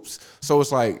troops. So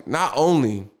it's like, not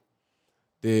only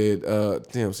did,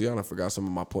 see, I forgot some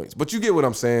of my points, but you get what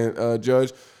I'm saying,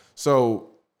 Judge.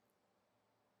 So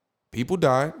people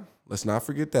died. Let's not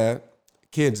forget that.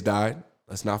 Kids died.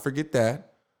 Let's not forget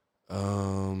that. What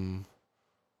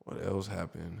else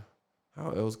happened?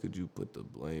 How else could you put the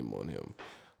blame on him?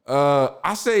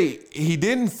 I say he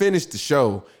didn't finish the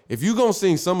show. If you gonna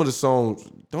sing some of the songs,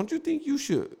 don't you think you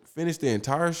should finish the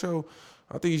entire show?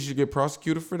 I think you should get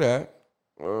prosecuted for that.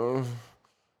 Let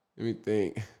me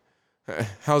think.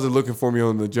 How's it looking for me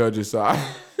on the judge's side?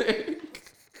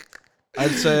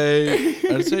 I'd say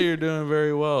you're doing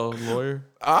very well, lawyer.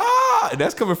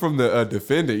 That's coming from the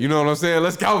defendant. You know what I'm saying?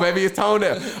 Let's go, baby. It's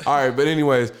ToneDef. All right, but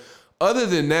anyways, other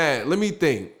than that, let me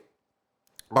think.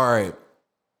 All right.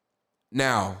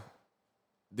 Now,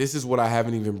 this is what I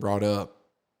haven't even brought up.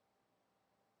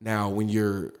 Now, when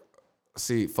you're,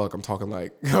 I'm talking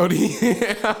like Cody.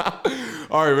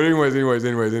 All right, but anyways,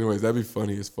 that'd be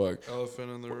funny as fuck. Elephant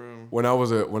in the room. When I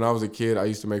was a kid, I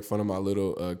used to make fun of my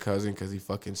little cousin because he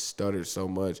fucking stuttered so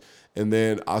much, and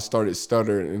then I started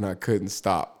stuttering and I couldn't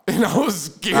stop, and I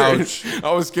was scared. Ouch.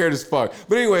 I was scared as fuck.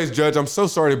 But anyways, Judge, I'm so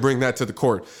sorry to bring that to the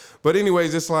court. But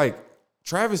anyways, it's like,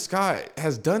 Travis Scott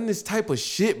has done this type of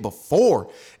shit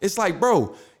before. It's like,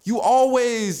 bro,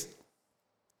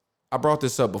 I brought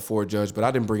this up before, Judge, but I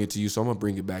didn't bring it to you, so I'm going to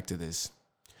bring it back to this.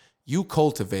 You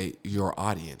cultivate your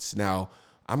audience. Now,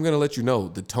 I'm going to let you know,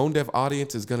 the ToneDef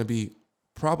audience is going to be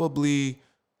probably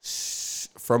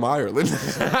from Ireland.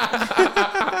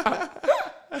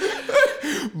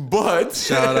 But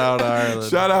Shout out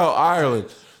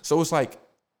Ireland. So it's like,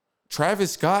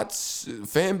 Travis Scott's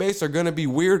fan base are gonna be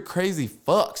weird, crazy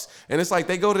fucks, and it's like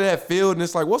they go to that field and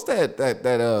it's like, what's that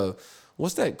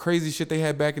crazy shit they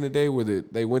had back in the day where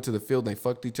they went to the field and they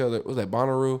fucked each other? Was that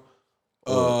Bonnaroo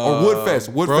or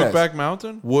Woodfest? Brokeback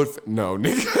Mountain? No,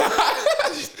 nigga.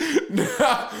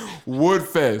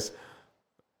 Woodfest.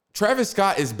 Travis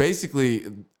Scott is basically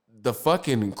the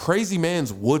fucking crazy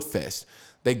man's Woodfest.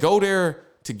 They go there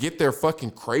to get their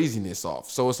fucking craziness off.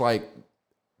 So it's like,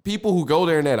 people who go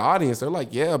there in that audience, they're like,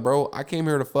 yeah, bro, I came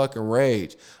here to fucking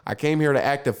rage. I came here to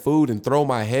act a food and throw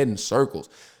my head in circles.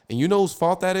 And you know whose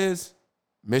fault that is?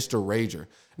 Mr. Rager.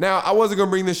 Now, I wasn't going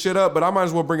to bring this shit up, but I might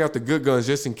as well bring out the good guns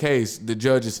just in case the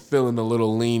judge is feeling a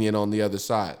little lenient on the other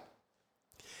side.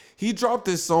 He dropped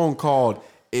this song called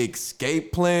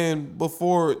Escape Plan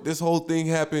before this whole thing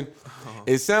happened.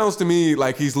 It sounds to me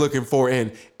like he's looking for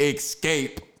an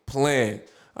escape plan.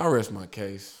 I rest my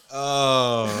case. Oh,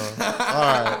 all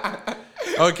right.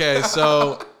 Okay,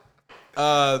 so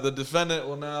the defendant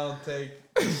will now take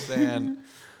the stand.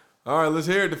 All right, let's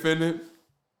hear it, defendant.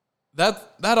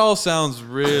 That all sounds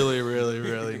really, really,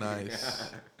 really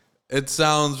nice. It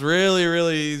sounds really,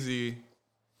 really easy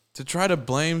to try to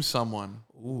blame someone.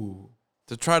 Ooh.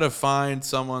 To try to find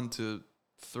someone to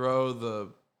throw the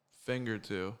finger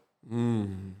to.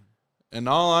 And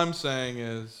all I'm saying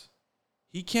is,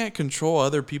 he can't control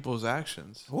other people's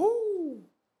actions. Ooh.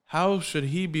 How should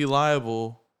he be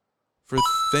liable for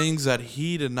things that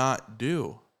he did not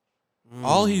do?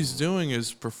 All he's doing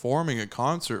is performing a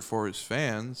concert for his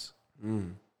fans.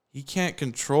 He can't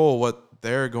control what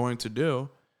they're going to do.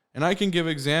 And I can give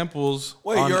examples.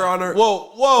 Wait, Your Honor.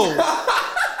 Whoa.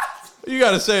 You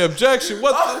got to say objection.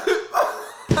 What the?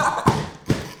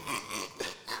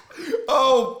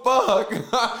 Oh, fuck.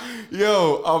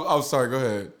 Yo, I'm sorry. Go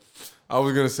ahead. I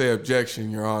was going to say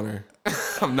objection, Your Honor.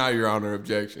 I'm not, Your Honor,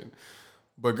 objection.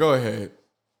 But go ahead.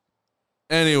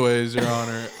 Anyways, Your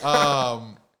Honor,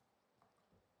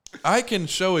 I can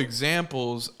show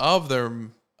examples of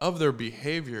their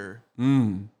behavior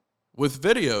with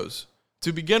videos.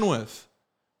 To begin with,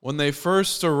 when they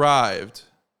first arrived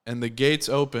and the gates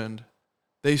opened,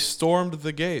 they stormed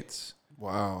the gates.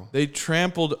 Wow. They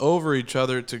trampled over each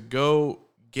other to go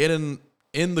get in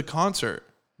the concert.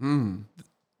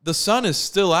 The sun is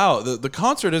still out. The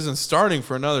concert isn't starting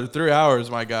for another 3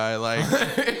 hours, my guy.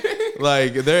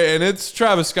 Like there, and it's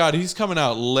Travis Scott. He's coming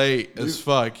out late as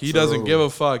fuck. He doesn't give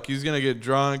a fuck. He's gonna get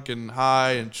drunk and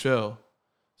high and chill.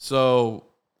 So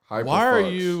why are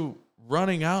you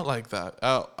running out like that?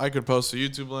 I could post a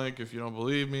YouTube link if you don't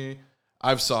believe me.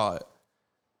 I've saw it.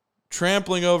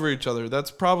 Trampling over each other.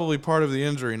 That's probably part of the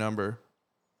injury number.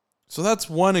 So that's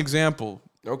one example.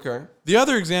 Okay. The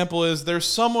other example is there's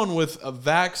someone with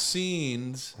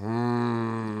vaccines. I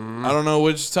don't know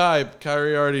which type.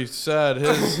 Kyrie already said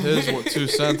his 2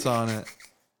 cents on it.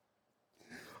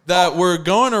 That we're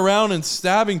going around and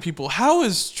stabbing people. How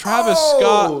is Travis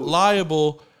Scott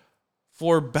liable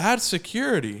for bad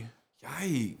security?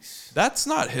 Yikes. That's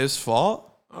not his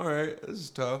fault. All right. This is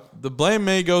tough. The blame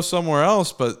may go somewhere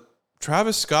else, but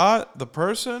Travis Scott, the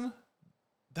person,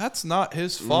 that's not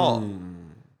his fault.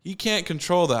 He can't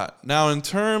control that. Now, in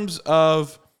terms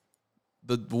of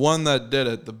the one that did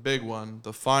it, the big one,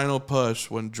 the final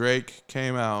push when Drake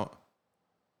came out,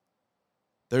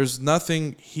 there's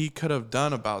nothing he could have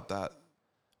done about that.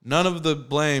 None of the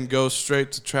blame goes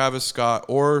straight to Travis Scott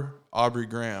or Aubrey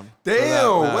Graham.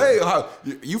 Damn, wait.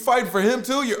 You fighting for him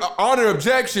too? Your honor,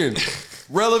 objection.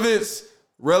 Relevance.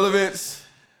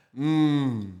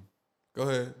 Go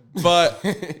ahead. But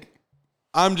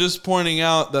I'm just pointing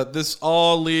out that this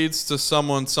all leads to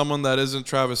someone that isn't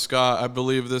Travis Scott. I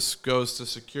believe this goes to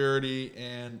security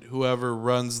and whoever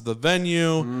runs the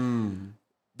venue.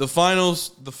 The final,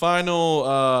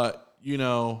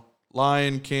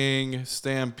 Lion King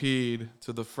stampede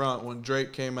to the front when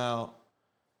Drake came out.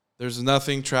 There's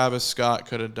nothing Travis Scott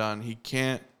could have done. He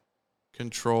can't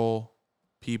control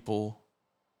people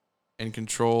and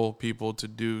control people to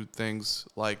do things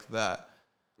like that.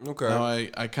 Okay. Now,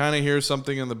 I kind of hear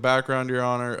something in the background, Your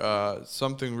Honor.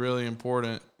 Something really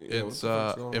important. Yeah,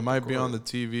 It might be on the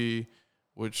TV,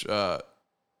 which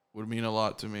would mean a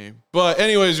lot to me. But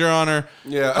anyways, Your Honor.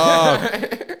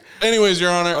 Yeah. Anyways, Your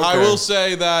Honor, Okay. I will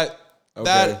say that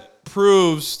that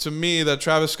proves to me that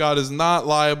Travis Scott is not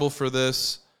liable for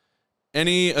this.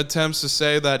 Any attempts to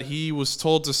say that he was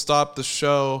told to stop the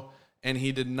show and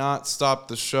he did not stop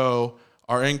the show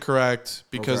are incorrect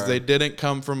because they didn't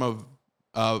come from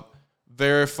a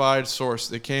verified source.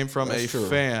 They came from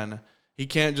fan. He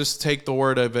can't just take the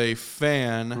word of a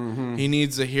fan. He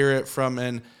needs to hear it from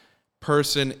a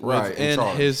person within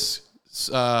his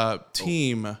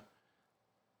team,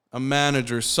 a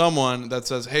manager, someone that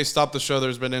says, hey, stop the show,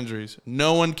 there's been injuries.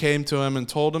 No one came to him and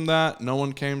told him that. No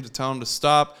one came to tell him to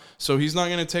stop. So he's not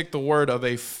going to take the word of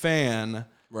a fan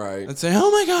and say,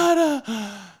 oh my God,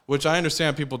 which I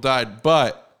understand people died,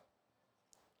 but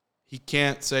he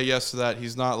can't say yes to that.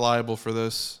 He's not liable for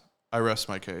this. I rest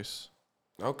my case.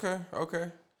 Okay.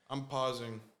 I'm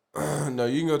pausing. No,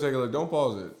 you can go take a look. Don't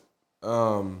pause it.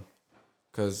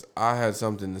 Because I had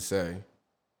something to say.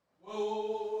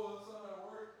 Whoa. That's not how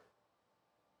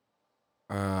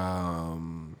it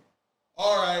works.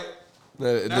 All right.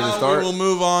 Did now it start? we will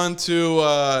move on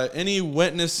to any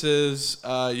witnesses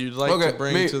you'd like to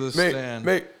bring to the stand.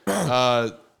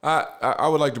 I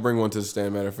would like to bring one to the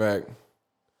stand, matter of fact.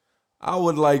 I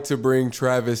would like to bring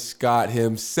Travis Scott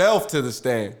himself to the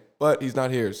stand, but he's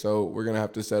not here, so we're going to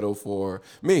have to settle for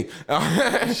me.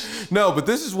 No, but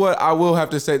this is what I will have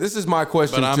to say. This is my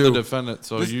question, but I'm the defendant,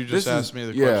 so you just asked me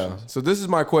the question. Yeah, so this is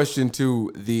my question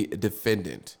to the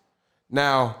defendant.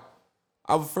 Now,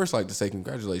 I would first like to say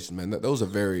congratulations, man. That was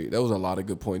a lot of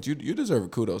good points. You deserve a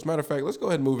kudos. Matter of fact, let's go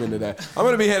ahead and move into that. I'm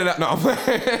going to be headed out.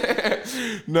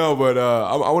 No, but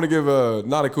I want to give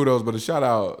not a kudos, but a shout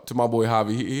out to my boy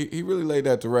Javi. He really laid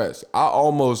that to rest. I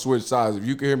almost switched sides. If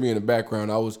you can hear me in the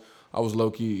background, I was low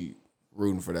key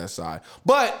rooting for that side.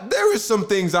 But there is some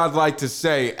things I'd like to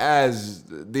say as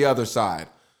the other side.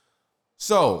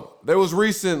 So there was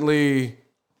recently.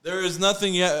 There is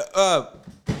nothing yet.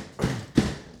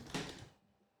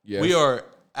 Yes. We are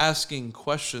asking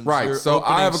questions. Right. So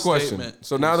I have a question. Statement,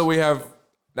 so now that we have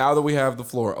the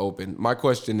floor open, my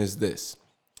question is this.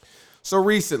 So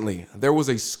recently there was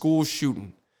a school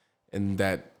shooting in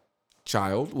that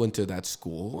child went to that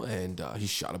school and he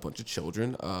shot a bunch of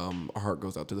children. Our heart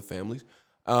goes out to the families.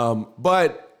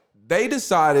 But they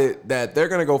decided that they're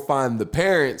going to go find the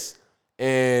parents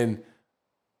and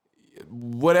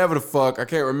whatever the fuck, I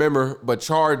can't remember, but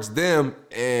charge them,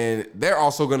 and they're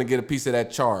also going to get a piece of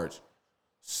that charge.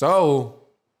 So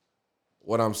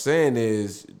what I'm saying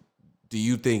is, do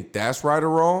you think that's right or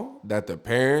wrong? That the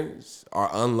parents are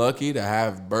unlucky to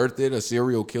have birthed a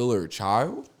serial killer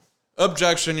child?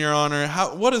 Objection, Your Honor.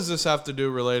 What does this have to do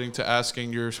relating to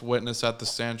asking your witness at the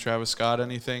stand, Travis Scott,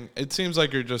 anything? It seems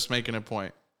like you're just making a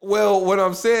point. Well, what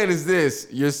I'm saying is this.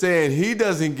 You're saying he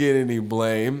doesn't get any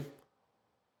blame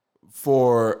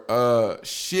for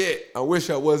shit. I wish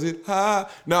I wasn't. No,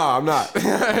 I'm not.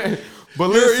 But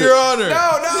listen, Your Honor.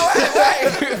 No,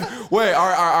 wait. Wait, all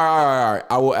right.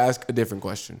 I will ask a different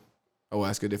question.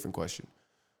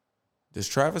 Does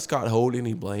Travis Scott hold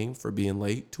any blame for being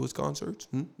late to his concerts?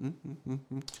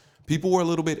 People were a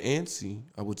little bit antsy,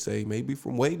 I would say, maybe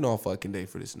from waiting all fucking day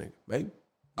for this nigga. Maybe.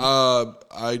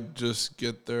 I just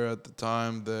get there at the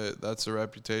time. That's a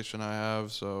reputation I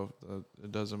have, so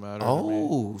it doesn't matter to me.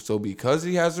 Oh, so because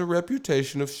he has a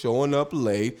reputation of showing up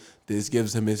late, this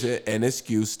gives him an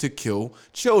excuse to kill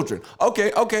children.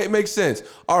 Okay, it makes sense.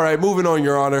 All right, moving on,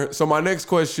 Your Honor. So my next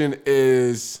question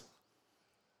is,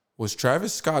 was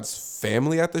Travis Scott's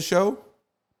family at the show?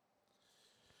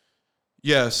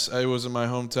 Yes, I was in my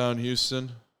hometown,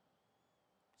 Houston.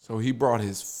 So he brought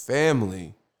his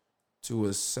family to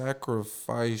a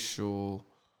sacrificial.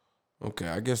 Okay,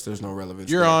 I guess there's no relevance.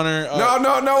 Your there. Honor.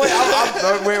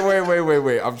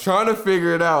 Wait. I'm trying to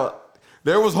figure it out.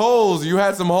 There was holes. You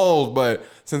had some holes, but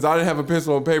since I didn't have a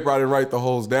pencil and paper, I didn't write the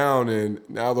holes down, and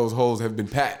now those holes have been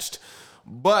patched.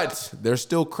 But there's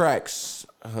still cracks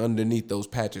underneath those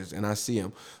patches, and I see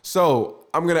them. So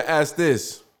I'm going to ask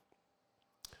this.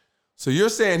 So you're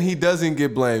saying he doesn't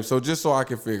get blamed. So just so I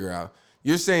can figure out,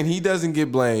 you're saying he doesn't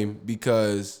get blamed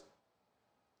because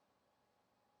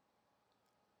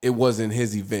it wasn't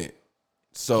his event.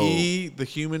 So he, the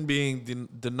human being,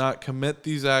 did not commit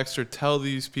these acts or tell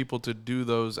these people to do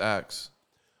those acts.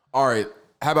 All right.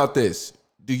 How about this?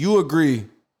 Do you agree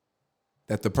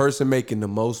that the person making the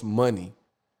most money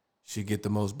should get the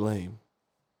most blame?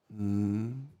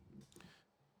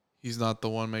 He's not the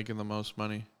one making the most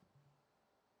money.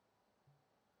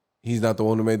 He's not the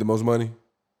one who made the most money?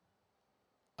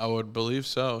 I would believe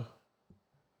so.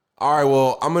 All right,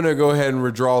 well, I'm going to go ahead and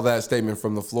withdraw that statement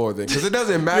from the floor then, because it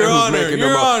doesn't matter Your who's Honor, making the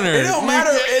Your most. Honor. It don't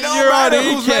matter. It don't Your matter Honor,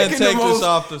 who's you can't making take the most. this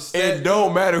off the stand. It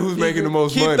don't matter who's making the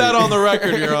most money. Keep that on the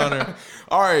record, Your Honor.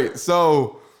 All right,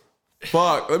 so,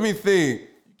 fuck, let me think.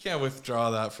 You can't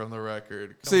withdraw that from the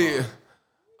record. See,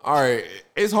 all right,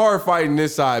 it's hard fighting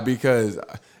this side because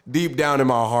deep down in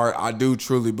my heart, I do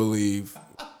truly believe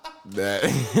that.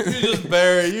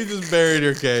 You just buried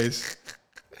your case.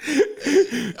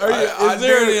 Is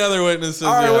there any other witnesses?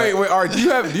 All right, wait. All right, do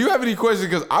you have any questions?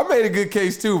 Because I made a good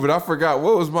case too, but I forgot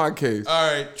what was my case.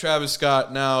 All right, Travis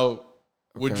Scott. Now,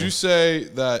 would you say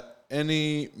that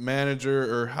any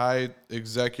manager or high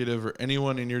executive or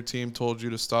anyone in your team told you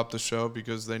to stop the show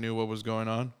because they knew what was going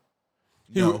on?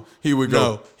 He would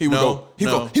go. He would go.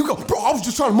 Bro, I was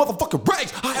just trying to motherfucking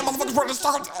break. I am motherfucking trying to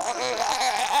start.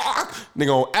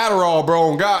 Nigga on Adderall, bro.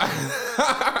 On God.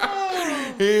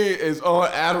 He is on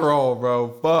Adderall, bro.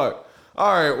 Fuck.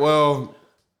 All right, well,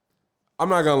 I'm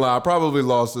not gonna lie. I probably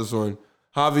lost this one.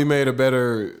 Javi made a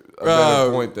better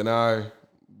point than I.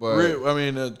 But I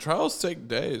mean, trials take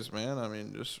days, man. I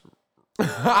mean, just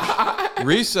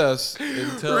recess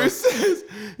until recess.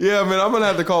 Yeah, man, I'm gonna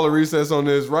have to call a recess on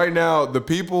this. Right now, the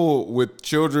people with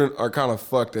children are kind of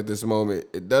fucked at this moment.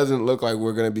 It doesn't look like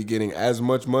we're gonna be getting as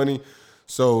much money.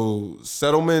 So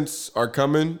settlements are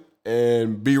coming.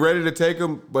 And be ready to take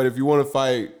them, but if you want to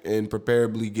fight and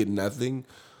preferably get nothing,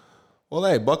 well,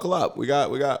 hey, buckle up. We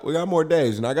got more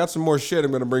days, and I got some more shit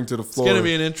I'm gonna bring to the floor. It's gonna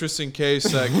be an interesting case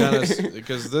that kind of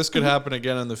because this could happen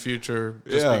again in the future,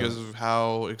 just because of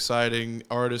how exciting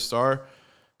artists are.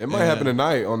 It might happen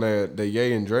tonight on the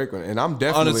Ye and Drake one, and I'm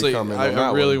definitely coming.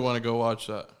 I really want to go watch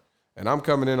that, and I'm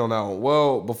coming in on that one.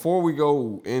 Well, before we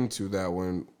go into that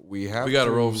one, we got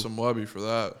to roll some Wubby for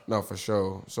that. No, for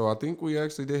sure. So I think we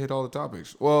actually did hit all the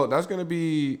topics. Well, that's gonna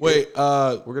be. Wait,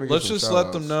 let's just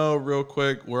let them know real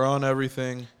quick. We're on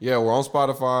everything. Yeah, we're on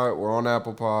Spotify. We're on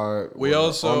Apple Pod. We're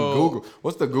also on Google.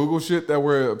 What's the Google shit that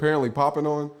we're apparently popping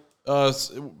on?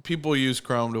 People use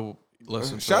Chrome to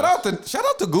listen. Shout out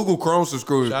to Google Chrome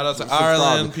subscribers. Shout out to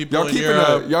Ireland. People in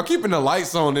Europe. Y'all keeping the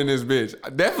lights on in this bitch.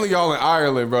 Definitely y'all in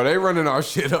Ireland, bro. They running our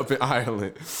shit up in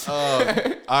Ireland.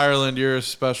 Ireland, you're a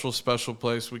special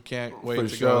place. We can't wait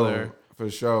to go there. For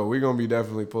sure. We're going to be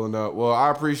definitely pulling up. Well, I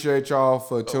appreciate y'all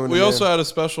for tuning in. We also had a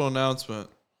special announcement.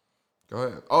 Go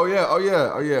ahead. Oh,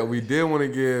 yeah. We did want to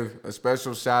give a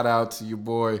special shout out to your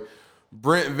boy,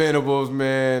 Brent Venables,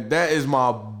 man. That is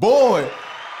my boy.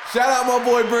 Shout out my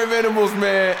boy, Brent Venables,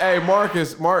 man. Hey,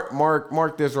 Marcus,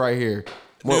 mark this right here.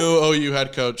 New OU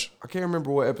head coach. I can't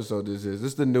remember what episode this is.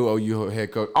 This is the new OU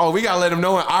head coach. Oh, we got to let them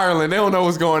know in Ireland. They don't know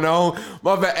what's going on.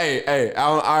 My bad. Hey,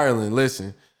 out in Ireland,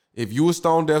 listen. If you a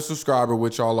ToneDef subscriber,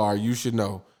 which y'all are, you should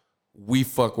know. We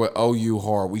fuck with OU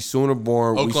hard. We Sooner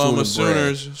born. Oklahoma we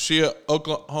Sooner Sooners. She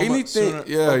Oklahoma anything,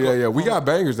 Sooner. yeah. We got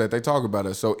bangers that they talk about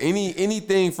us. So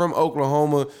anything from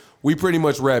Oklahoma, we pretty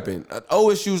much repping.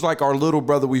 OSU's like our little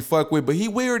brother we fuck with, but he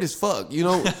weird as fuck, you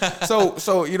know?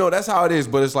 so you know, that's how it is.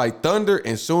 But it's like Thunder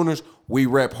and Sooners, we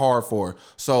rep hard for.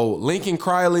 So Lincoln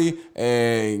Criley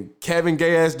and Kevin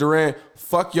Gay-ass Durant,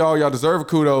 fuck y'all. Y'all deserve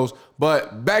kudos.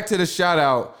 But back to the shout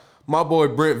out. My boy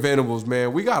Brent Venables,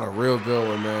 man. We got a real good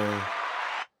one, man.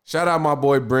 Shout out my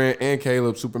boy Brent and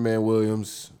Caleb Superman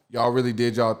Williams. Y'all really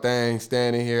did y'all thing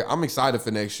standing here. I'm excited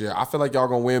for next year. I feel like y'all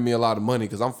gonna win me a lot of money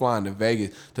because I'm flying to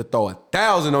Vegas to throw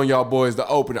 1,000 on y'all boys to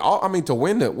open it. I mean to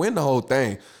win the whole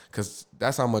thing because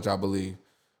that's how much I believe.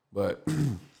 But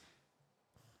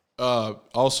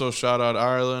also shout out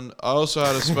Ireland. I also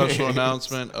had a special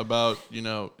announcement about, you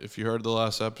know, if you heard the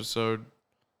last episode,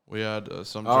 we had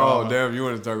some drama. Oh, damn, you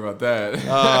want to talk about that.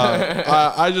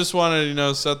 I just wanted to, you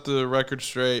know, set the record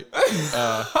straight.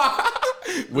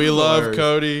 We love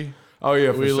Cody. Oh,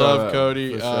 yeah, we love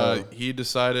Cody. Sure. He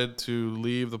decided to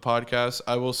leave the podcast.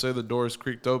 I will say the doors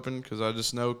creaked open because I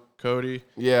just know Cody.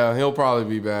 Yeah, he'll probably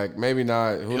be back. Maybe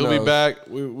not. He'll be back.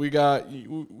 We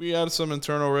had some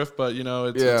internal rift, but, you know,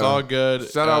 it's all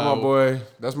good. Shout out my boy.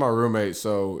 That's my roommate,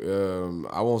 so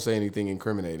I won't say anything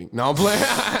incriminating. No, I'm playing.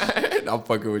 I'm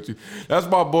fucking with you. That's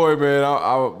my boy, man.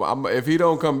 I'm if he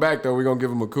don't come back, though, we're going to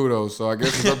give him a kudos. So I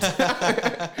guess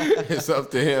it's up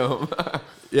to him.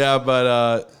 Yeah,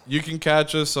 but you can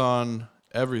catch us on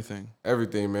everything.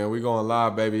 Everything, man. We going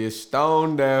live, baby. It's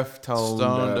ToneDef,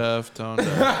 ToneDef.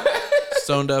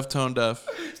 ToneDef, ToneDef.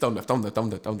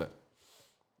 ToneDef.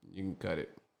 You can cut it.